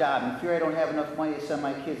lose my job. I'm fear I don't have enough money to send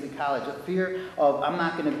my kids to college. A fear of I'm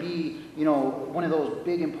not going to be, one of those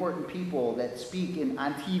big important people that speak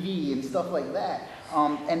on TV and stuff like that.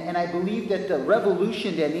 And I believe that the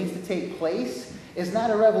revolution that needs to take place is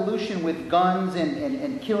not a revolution with guns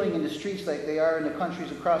and killing in the streets like they are in the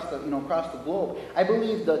countries across the across the globe. I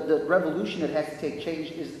believe the revolution that has to take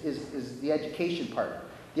change is the education part.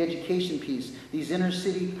 The education piece, these inner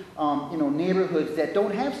city, neighborhoods that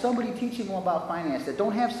don't have somebody teaching them about finance, that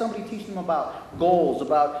don't have somebody teaching them about goals,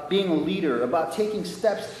 about being a leader, about taking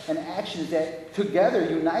steps and actions that together,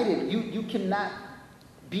 united, you cannot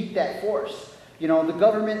beat that force. You know, the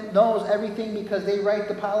government knows everything because they write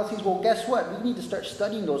the policies. Well, guess what? We need to start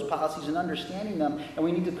studying those policies and understanding them, and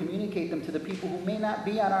we need to communicate them to the people who may not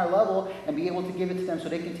be on our level and be able to give it to them so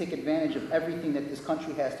they can take advantage of everything that this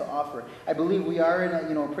country has to offer. I believe we are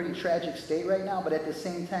in a pretty tragic state right now, but at the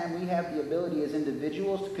same time, we have the ability as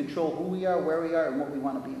individuals to control who we are, where we are, and what we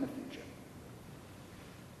want to be in the future.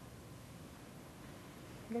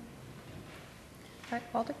 All right,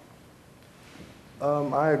 Walter?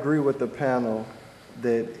 I agree with the panel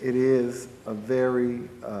that it is a very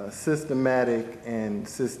systematic and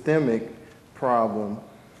systemic problem.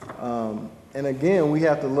 And again, we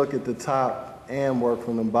have to look at the top and work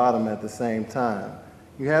from the bottom at the same time.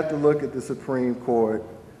 You have to look at the Supreme Court.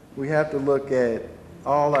 We have to look at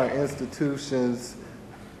all our institutions,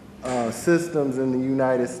 systems in the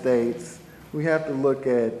United States. We have to look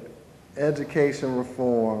at education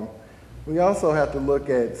reform. We also have to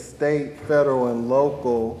look at state, federal, and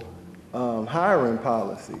local hiring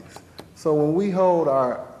policies. So when we hold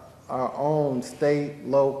our own state,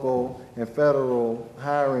 local, and federal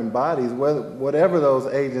hiring bodies, whatever those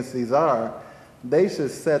agencies are, they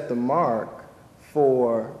should set the mark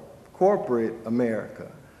for corporate America.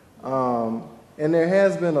 And there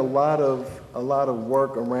has been a lot of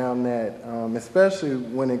work around that, especially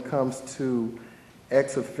when it comes to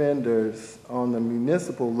ex-offenders on the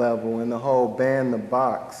municipal level and the whole ban the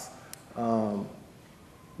box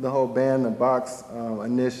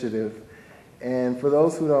initiative. And for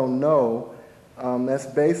those who don't know, that's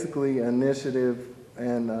basically an initiative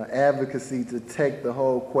and advocacy to take the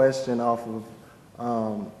whole question off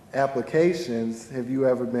of applications, have you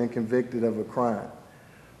ever been convicted of a crime?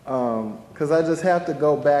 Because I just have to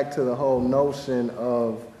go back to the whole notion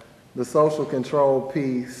of the social control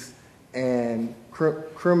piece and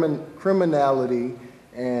criminality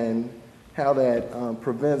and how that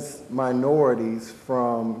prevents minorities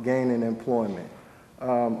from gaining employment.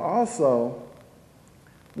 Also,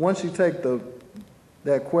 once you take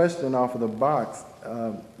that question off of the box,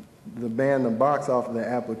 the ban the box off of the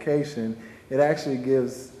application, it actually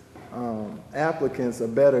gives applicants a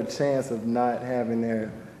better chance of not having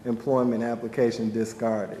their employment application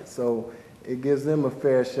discarded. So it gives them a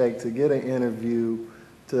fair shake to get an interview,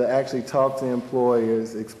 to actually talk to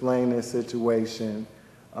employers, explain their situation.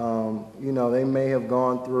 They may have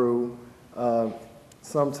gone through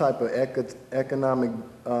some type of economic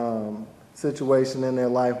situation in their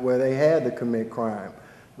life where they had to commit crime.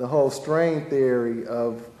 The whole strain theory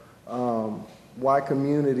of why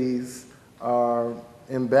communities are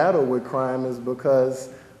in battle with crime is because,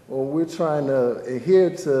 well, we're trying to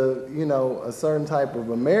adhere to, a certain type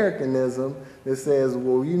of Americanism that says,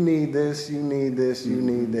 well, you need this, you need this, you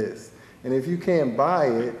need this. And if you can't buy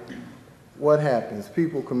it, what happens?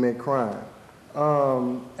 People commit crime.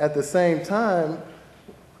 At the same time,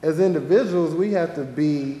 as individuals, we have to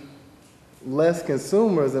be less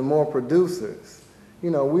consumers and more producers.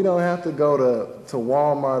 We don't have to go to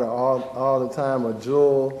Walmart all the time or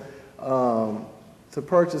Jewel to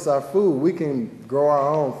purchase our food. We can grow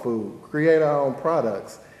our own food, create our own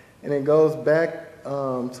products. And it goes back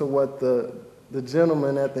to what the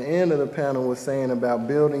gentleman at the end of the panel was saying about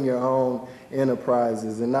building your own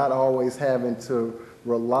enterprises and not always having to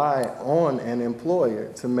rely on an employer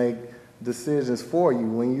to make decisions for you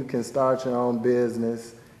when you can start your own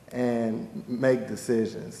business and make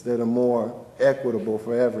decisions that are more equitable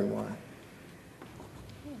for everyone.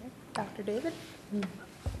 Dr. David?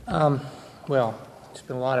 Well, it's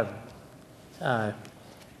been a lot of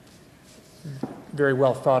very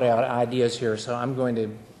well thought out ideas here, so I'm going to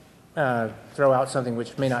throw out something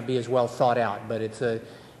which may not be as well thought out, but it's a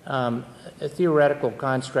theoretical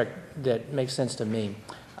construct that makes sense to me.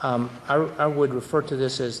 I would refer to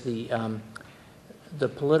this as the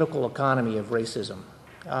political economy of racism.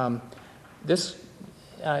 This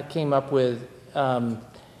came up with,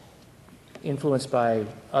 influenced by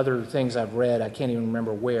other things I've read, I can't even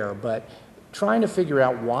remember where, but trying to figure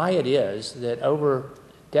out why it is that over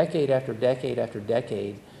decade after decade after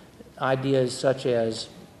decade, ideas such as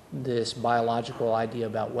this biological idea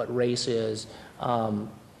about what race is,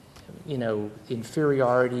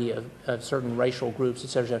 inferiority of certain racial groups,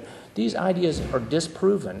 etc. These ideas are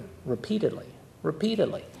disproven repeatedly,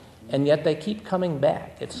 and yet they keep coming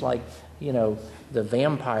back. It's like, the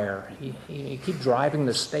vampire. You keep driving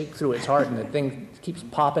the stake through its heart, and the thing keeps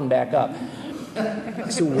popping back up.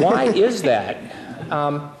 So why is that?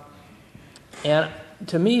 And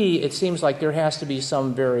to me, it seems like there has to be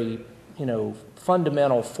some very,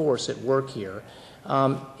 fundamental force at work here.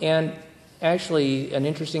 And actually, an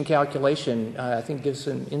interesting calculation, I think, gives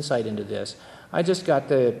some insight into this. I just got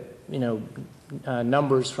the,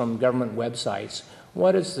 numbers from government websites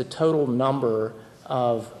what is the total number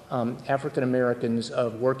of African Americans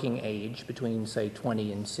of working age between, say,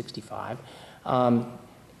 20 and 65,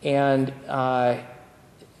 and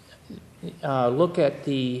look at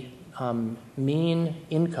the mean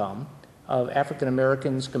income of African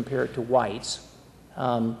Americans compared to whites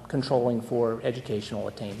controlling for educational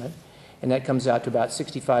attainment, and that comes out to about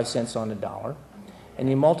 65 cents on the dollar. And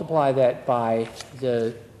you multiply that by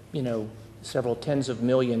the, several tens of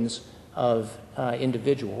millions of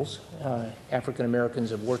individuals, African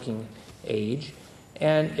Americans of working age,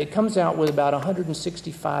 and it comes out with about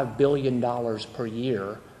 $165 billion per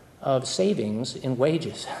year of savings in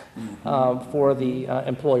wages for the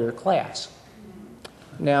employer class.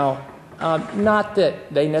 Now, not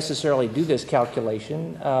that they necessarily do this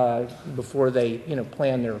calculation before they,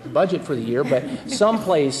 plan their budget for the year, but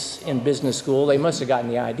someplace in business school they must have gotten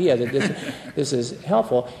the idea that this is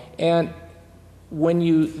helpful. And when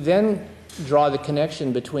you then draw the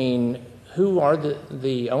connection between who are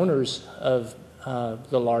the owners of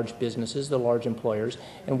the large businesses, the large employers,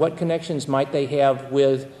 and what connections might they have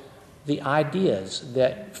with the ideas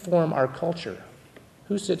that form our culture,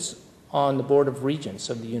 who sits on the board of regents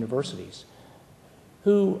of the universities,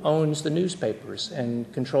 who owns the newspapers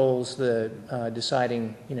and controls the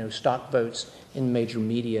deciding, stock votes in major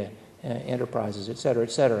media enterprises, et cetera,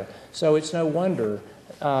 et cetera. So it's no wonder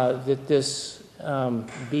that this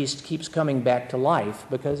beast keeps coming back to life,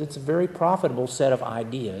 because it's a very profitable set of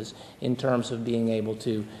ideas in terms of being able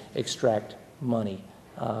to extract money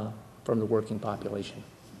from the working population.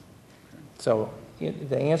 So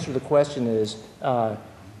the answer to the question is,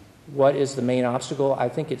 what is the main obstacle? I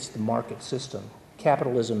think it's the market system,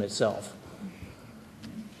 capitalism itself.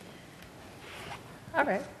 All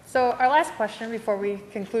right. So our last question before we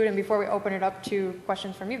conclude and before we open it up to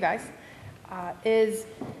questions from you guys is,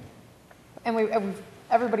 and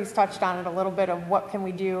everybody's touched on it a little bit of what can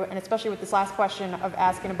we do, and especially with this last question of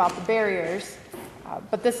asking about the barriers,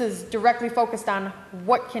 but this is directly focused on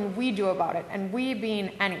what can we do about it, and we being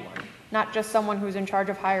anyone. Not just someone who's in charge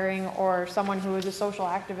of hiring or someone who is a social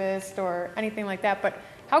activist or anything like that, but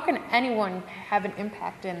how can anyone have an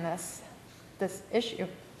impact in this issue?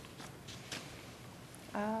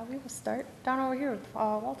 We will start down over here with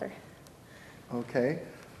Walter. Okay.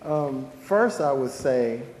 First, I would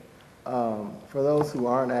say, for those who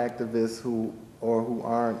aren't activists who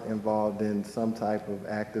aren't involved in some type of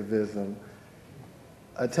activism,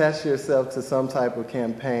 attach yourself to some type of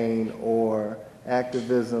campaign or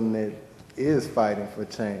activism that is fighting for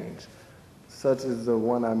change, such as the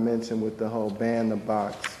one I mentioned with the whole ban the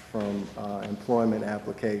box from employment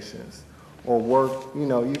applications, or work,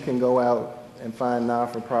 you can go out and find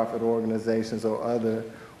not-for-profit organizations or other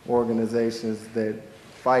organizations that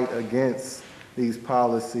fight against these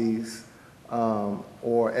policies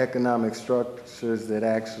or economic structures that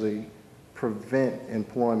actually prevent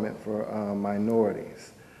employment for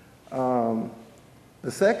minorities. The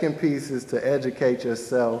second piece is to educate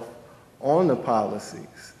yourself on the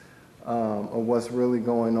policies of what's really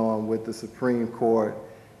going on with the Supreme Court,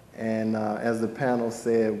 and as the panel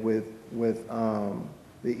said, with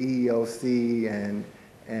the EEOC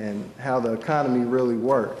and how the economy really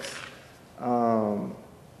works.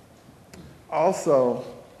 Also,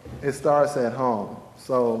 it starts at home.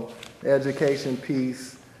 So the education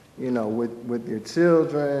piece, with your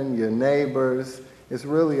children, your neighbors, it's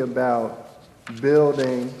really about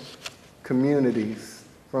building communities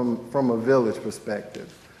from a village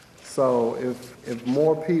perspective. So if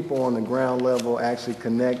more people on the ground level actually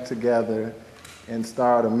connect together and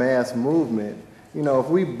start a mass movement, if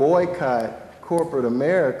we boycott corporate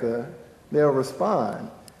America, they'll respond.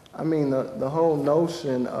 I mean, the whole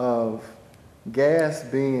notion of gas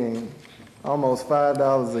being almost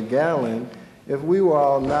 $5 a gallon, if we were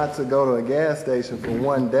all not to go to a gas station for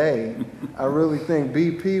one day, I really think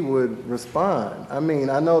BP would respond. I mean,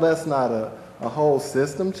 I know that's not a whole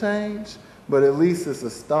system change, but at least it's a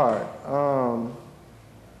start.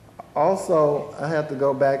 Also, I have to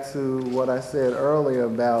go back to what I said earlier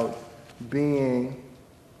about being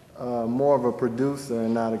more of a producer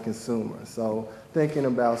and not a consumer. So thinking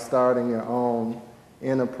about starting your own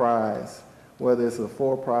enterprise, whether it's a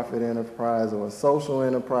for-profit enterprise or a social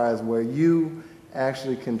enterprise, where you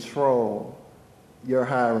actually control your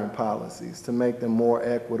hiring policies to make them more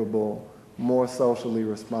equitable, more socially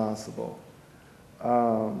responsible.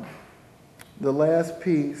 The last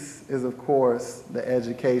piece is, of course, the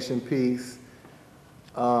education piece.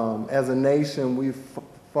 As a nation, we've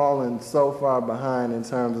fallen so far behind in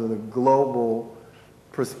terms of the global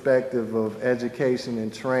perspective of education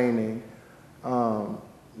and training.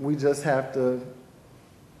 We just have to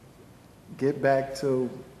get back to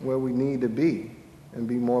where we need to be. and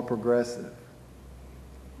be more progressive.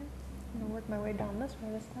 I'm going to work my way down this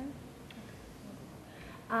way this time.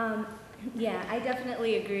 Yeah, I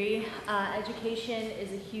definitely agree. Education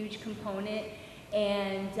is a huge component,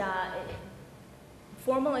 and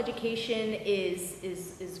formal education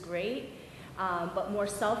is great, but more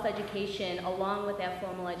self-education along with that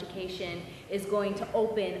formal education is going to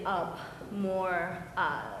open up more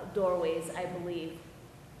doorways, I believe.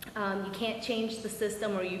 You can't change the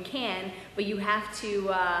system, or you can, but you have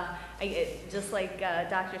to, just like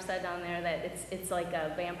Doctor said down there, that it's like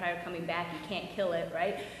a vampire coming back, you can't kill it,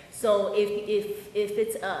 right? So if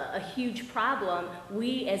it's a huge problem,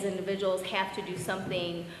 we as individuals have to do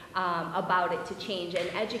something about it to change, and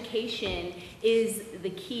education is the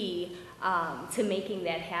key to making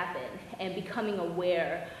that happen and becoming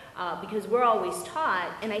aware. Because we're always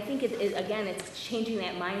taught, and I think again, it's changing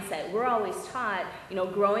that mindset. We're always taught,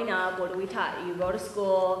 growing up, what are we taught? You go to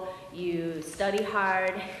school, you study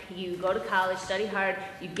hard, you go to college, study hard,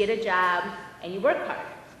 you get a job, and you work hard.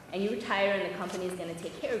 And you retire, and the company is going to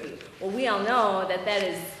take care of you. Well, we all know that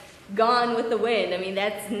is gone with the wind. I mean,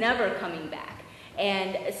 that's never coming back.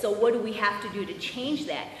 And so what do we have to do to change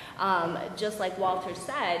that? Just like Walter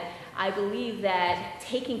said, I believe that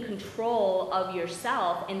taking control of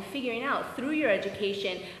yourself and figuring out through your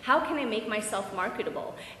education, how can I make myself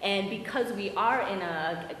marketable? And because we are in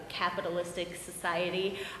a capitalistic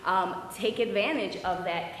society, take advantage of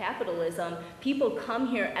that capitalism. People come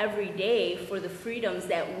here every day for the freedoms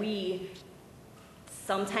that we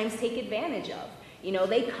sometimes take advantage of.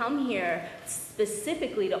 They come here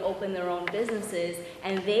specifically to open their own businesses,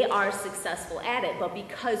 and they are successful at it. But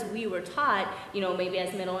because we were taught, maybe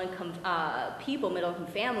as middle-income people, middle-income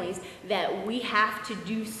families, that we have to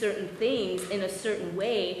do certain things in a certain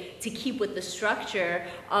way to keep with the structure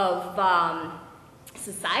of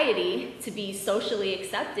society to be socially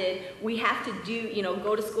accepted, we have to do,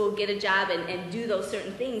 go to school, get a job, and do those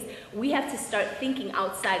certain things. We have to start thinking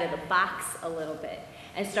outside of the box a little bit,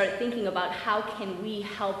 and start thinking about how can we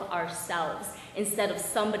help ourselves instead of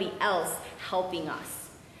somebody else helping us.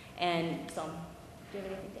 And so, do you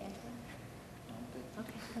have anything to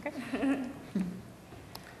answer? Okay.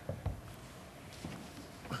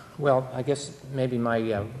 Well, I guess maybe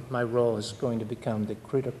my role is going to become the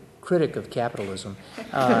critic of capitalism.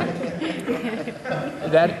 That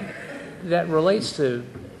relates to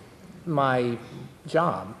my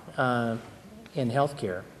job in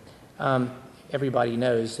healthcare. Everybody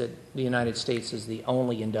knows that the United States is the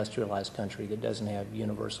only industrialized country that doesn't have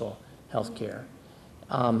universal health care.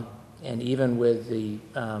 And even with the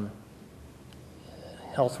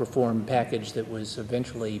health reform package that was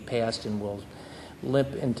eventually passed and will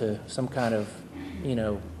limp into some kind of,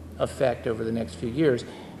 effect over the next few years,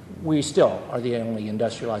 we still are the only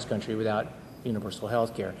industrialized country without universal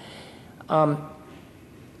health care.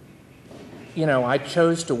 I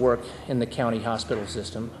chose to work in the county hospital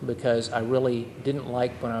system because I really didn't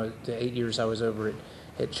like the 8 years I was over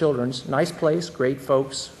at Children's. Nice place, great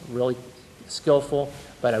folks, really skillful,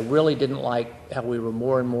 but I really didn't like how we were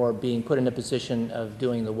more and more being put in a position of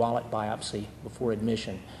doing the wallet biopsy before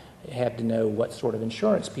admission. You had to know what sort of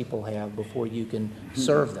insurance people have before you can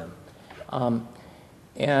serve them.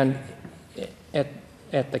 And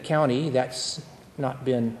at the county, that's not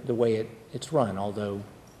been the way it's run, although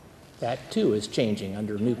that too is changing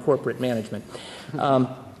under new corporate management.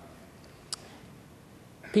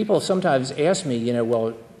 People sometimes ask me,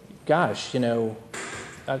 well, gosh,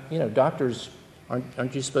 doctors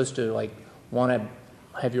aren't you supposed to want to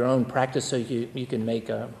have your own practice so you can make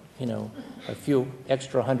a few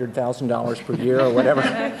extra $100,000 per year or whatever?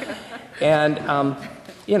 And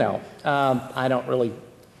I don't really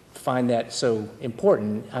find that so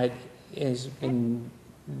important.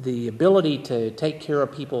 The ability to take care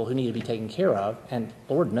of people who need to be taken care of, and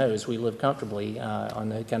Lord knows we live comfortably on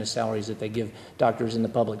the kind of salaries that they give doctors in the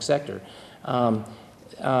public sector.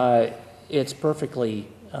 It's perfectly,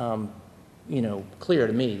 clear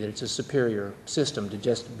to me that it's a superior system to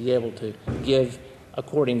just be able to give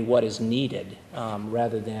according to what is needed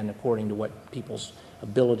rather than according to what people's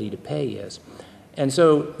ability to pay is. And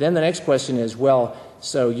so then the next question is, well,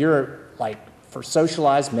 so you're for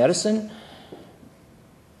socialized medicine?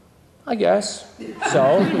 I guess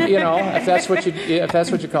so. If that's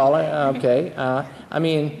what you call it, okay.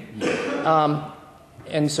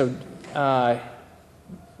 And so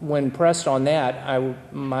when pressed on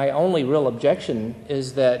that, my only real objection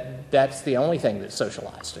is that that's the only thing that's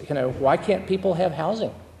socialized. Why can't people have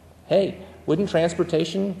housing? Hey, wouldn't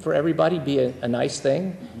transportation for everybody be a nice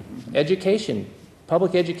thing? Education,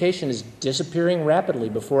 public education is disappearing rapidly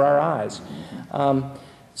before our eyes.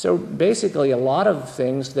 So basically, a lot of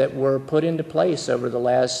things that were put into place over the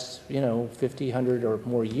last, 50, 100 or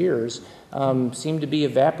more years seem to be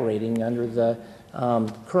evaporating under the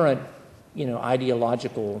current,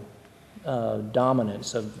 ideological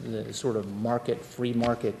dominance of the sort of free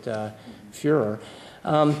market furor.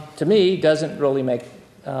 To me, doesn't really make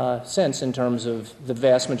sense in terms of the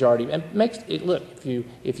vast majority. And look,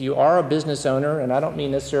 if you are a business owner, and I don't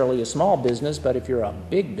mean necessarily a small business, but if you're a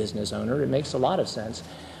big business owner, it makes a lot of sense.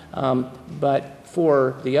 But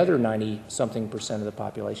for the other 90-something% of the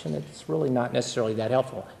population, it's really not necessarily that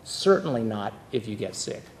helpful. Certainly not if you get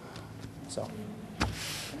sick. So.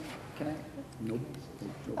 Can I? Nope.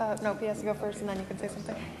 No, he has to go first, and then you can say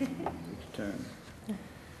something. Turn.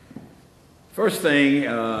 First thing,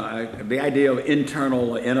 the idea of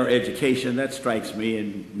internal or inner education, that strikes me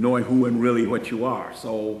in knowing who and really what you are.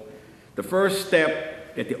 So the first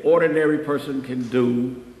step that the ordinary person can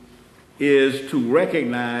do is to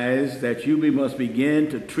recognize that you must begin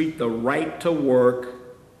to treat the right to work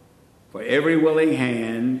for every willing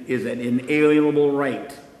hand is an inalienable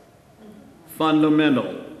right.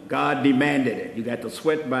 Fundamental. God demanded it. You got to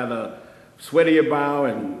sweat by the sweat of your brow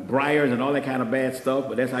and briars and all that kind of bad stuff,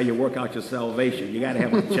 but that's how you work out your salvation. You got to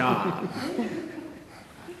have a job.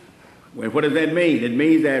 Well, what does that mean? It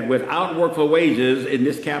means that without work for wages in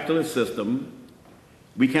this capitalist system,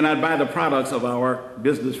 we cannot buy the products of our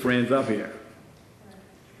business friends up here.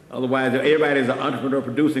 Otherwise, if everybody's an entrepreneur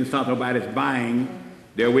producing something, nobody's buying,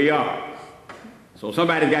 there we are. So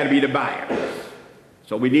somebody's got to be the buyer.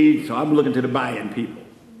 So I'm looking to the buying people.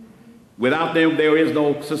 Without them, there is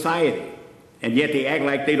no society. And yet they act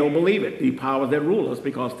like they don't believe it, the powers that rule us,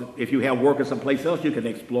 because if you have workers someplace else you can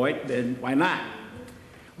exploit, then why not?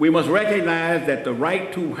 We must recognize that the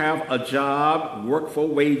right to have a job, work for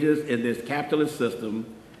wages in this capitalist system,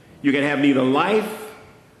 you can have neither life,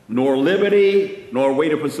 nor liberty, nor a way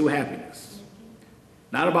to pursue happiness.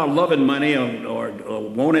 Not about loving money or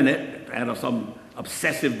wanting it out of some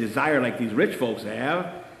obsessive desire like these rich folks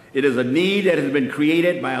have. It is a need that has been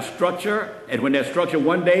created by a structure, and when that structure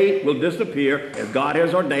one day will disappear, as God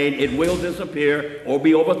has ordained, it will disappear or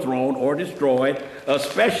be overthrown or destroyed,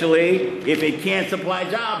 especially if it can't supply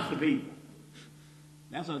jobs to people.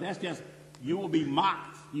 That's just, you will be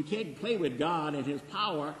mocked. You can't play with God and his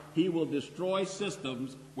power. He will destroy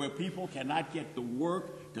systems where people cannot get to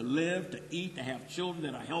work, to live, to eat, to have children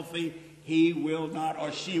that are healthy. He will not,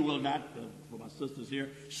 or she will not, for my sisters here,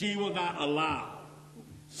 she will not allow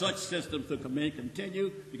such systems to continue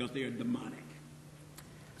because they are demonic.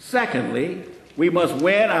 Secondly, we must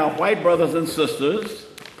win our white brothers and sisters.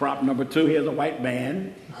 Prop number 2, here's a white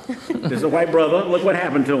man. This is a white brother. Look what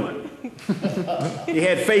happened to him. He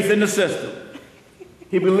had faith in the system.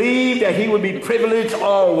 He believed that he would be privileged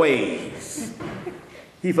always.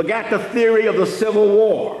 He forgot the theory of the Civil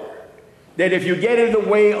War, that if you get in the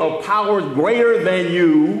way of powers greater than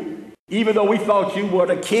you, even though we thought you were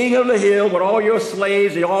the king of the hill with all your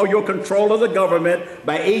slaves and all your control of the government,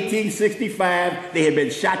 by 1865, they had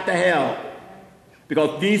been shot to hell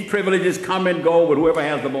because these privileges come and go with whoever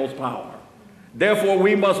has the most power. Therefore,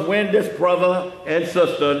 we must win this brother and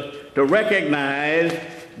sister to recognize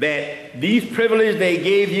that these privileges they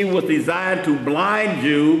gave you was designed to blind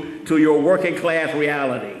you to your working class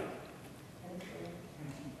reality.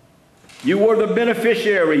 You were the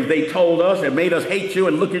beneficiaries, they told us, and made us hate you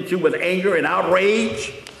and look at you with anger and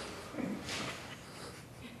outrage.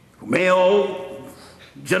 Male,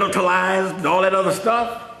 genitalized, and all that other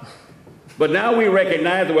stuff. But now we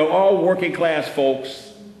recognize that we're all working class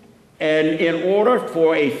folks, and in order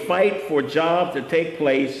for a fight for jobs to take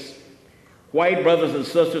place, white brothers and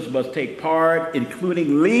sisters must take part,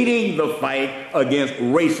 including leading the fight against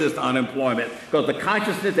racist unemployment. Because the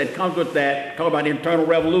consciousness that comes with that, talk about internal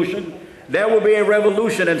revolution, there will be a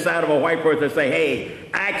revolution inside of a white person that say, hey,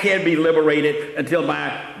 I can't be liberated until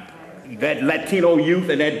that Latino youth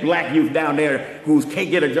and that black youth down there who can't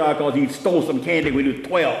get a job because he stole some candy when he was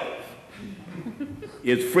 12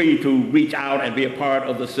 is free to reach out and be a part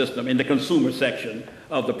of the system in the consumer section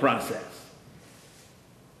of the process.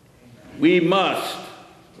 We must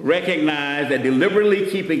recognize that deliberately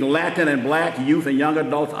keeping Latin and black youth and young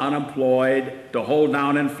adults unemployed to hold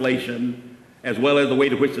down inflation, as well as the way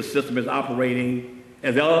to which the system is operating,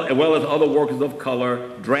 as well as other workers of color,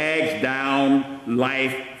 drags down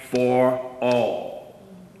life for all.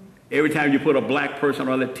 Every time you put a black person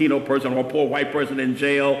or a Latino person or a poor white person in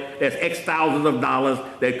jail, there's X thousands of dollars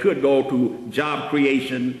that could go to job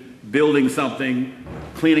creation, building something,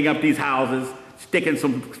 cleaning up these houses, sticking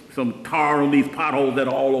some tar on these potholes that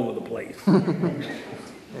are all over the place.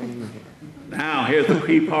 Now, here's the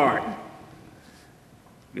key part.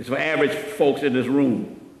 It's for average folks in this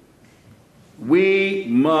room. we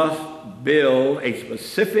must build a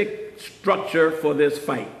specific structure for this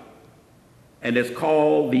fight, and it's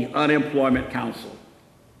called the Unemployment Council.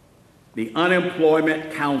 The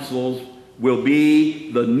Unemployment Councils will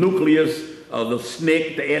be the nucleus of the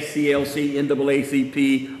SNCC, the SCLC,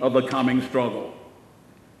 NAACP of the coming struggle.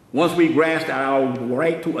 Once we grasp that our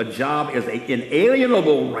right to a job is an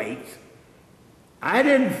inalienable right, I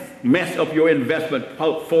didn't mess up your investment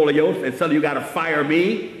portfolios and suddenly you got to fire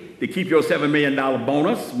me to keep your $7 million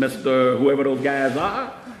bonus, Mr. whoever those guys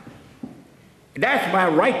are. That's my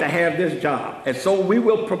right to have this job. And so we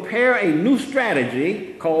will prepare a new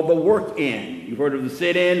strategy called the work-in. You've heard of the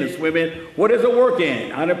sit-in, the swim-in. What is a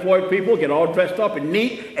work-in? Unemployed people get all dressed up and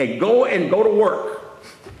neat and go to work.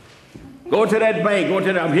 Go to that bank,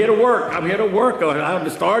 I'm here to work, I'm to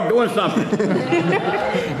start doing something.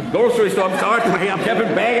 Grocery store, I'm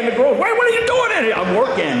keeping bagging the groceries. Wait, what are you doing in here? I'm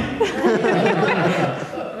working.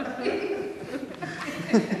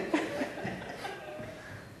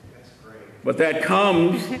 But that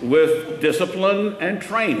comes with discipline and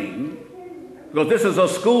training, because this is a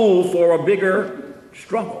school for a bigger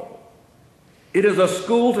struggle. It is a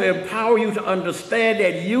school to empower you to understand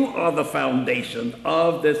that you are the foundation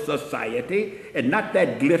of this society and not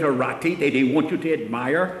that glitterati that they want you to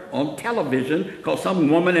admire on television because some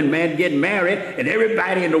woman and man get married and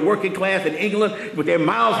everybody in the working class in England with their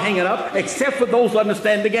mouths hanging up, except for those who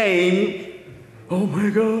understand the game. Oh my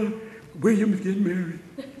God, William's getting married.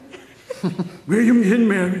 William getting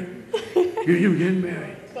married. William getting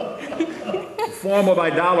married. A form of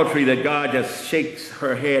idolatry that God just shakes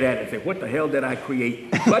her head at and says, what the hell did I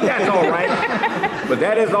create? But that's all right. But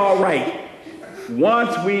that is all right.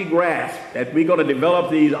 Once we grasp that we're going to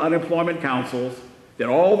develop these unemployment councils, then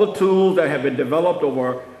all the tools that have been developed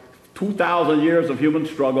over 2,000 years of human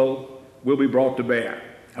struggle will be brought to bear.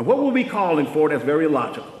 And what we'll be calling for, that's very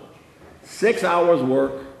logical, 6 hours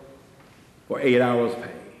work for 8 hours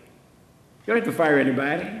pay. You don't have to fire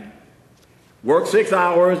anybody. Work 6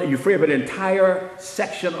 hours and you free up an entire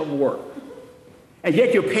section of work. And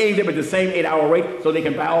yet you're paying them at the same 8-hour rate so they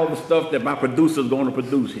can buy all the stuff that my producer is going to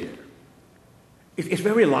produce here. It's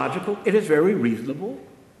very logical. It is very reasonable.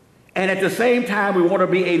 And at the same time, we want to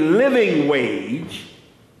be a living wage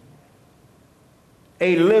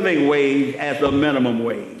as the minimum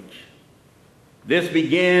wage. This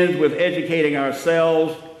begins with educating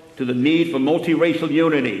ourselves to the need for multiracial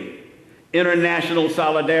unity, international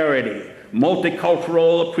solidarity,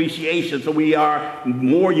 multicultural appreciation, so we are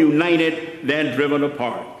more united than driven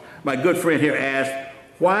apart. My good friend here asked,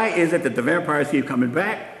 why is it that the vampires keep coming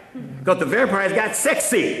back? Because the vampires got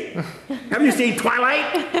sexy. Haven't you seen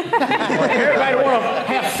Twilight? Everybody want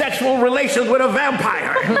to have sexual relations with a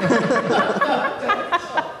vampire.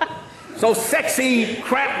 So sexy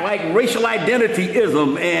crap like racial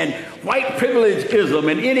identityism and white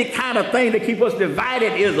privilegeism and any kind of thing to keep us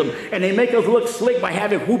divided-ism, and they make us look slick by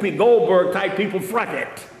having Whoopi Goldberg type people front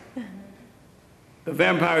it. The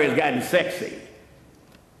vampire has gotten sexy.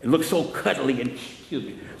 It looks so cuddly and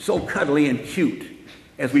cute,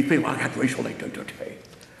 as we think, well, I got racial identity.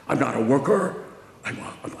 I'm not a worker. I'm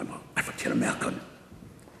a African American.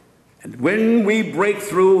 And when we break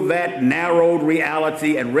through that narrowed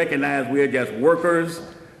reality and recognize we're just workers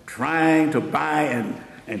trying to buy and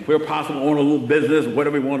where possible own a little business,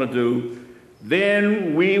 whatever we want to do,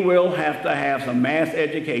 then we will have to have some mass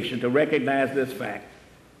education to recognize this fact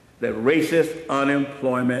that racist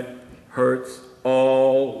unemployment hurts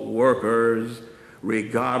all workers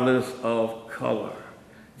regardless of color.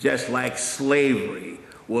 Just like slavery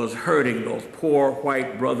was hurting those poor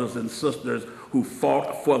white brothers and sisters who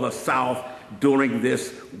fought for the South during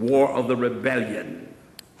this War of the Rebellion.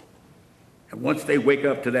 And once they wake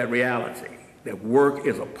up to that reality, that work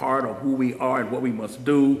is a part of who we are and what we must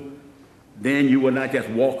do, then you will not just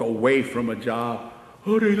walk away from a job,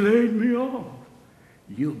 oh, they laid me off.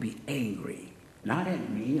 You'll be angry, not at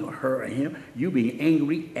me or her or him, you'll be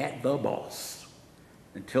angry at the boss.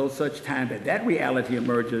 Until such time that that reality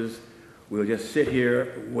emerges, we'll just sit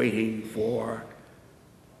here waiting for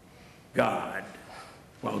God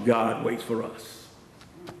while God waits for us.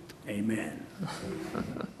 Amen.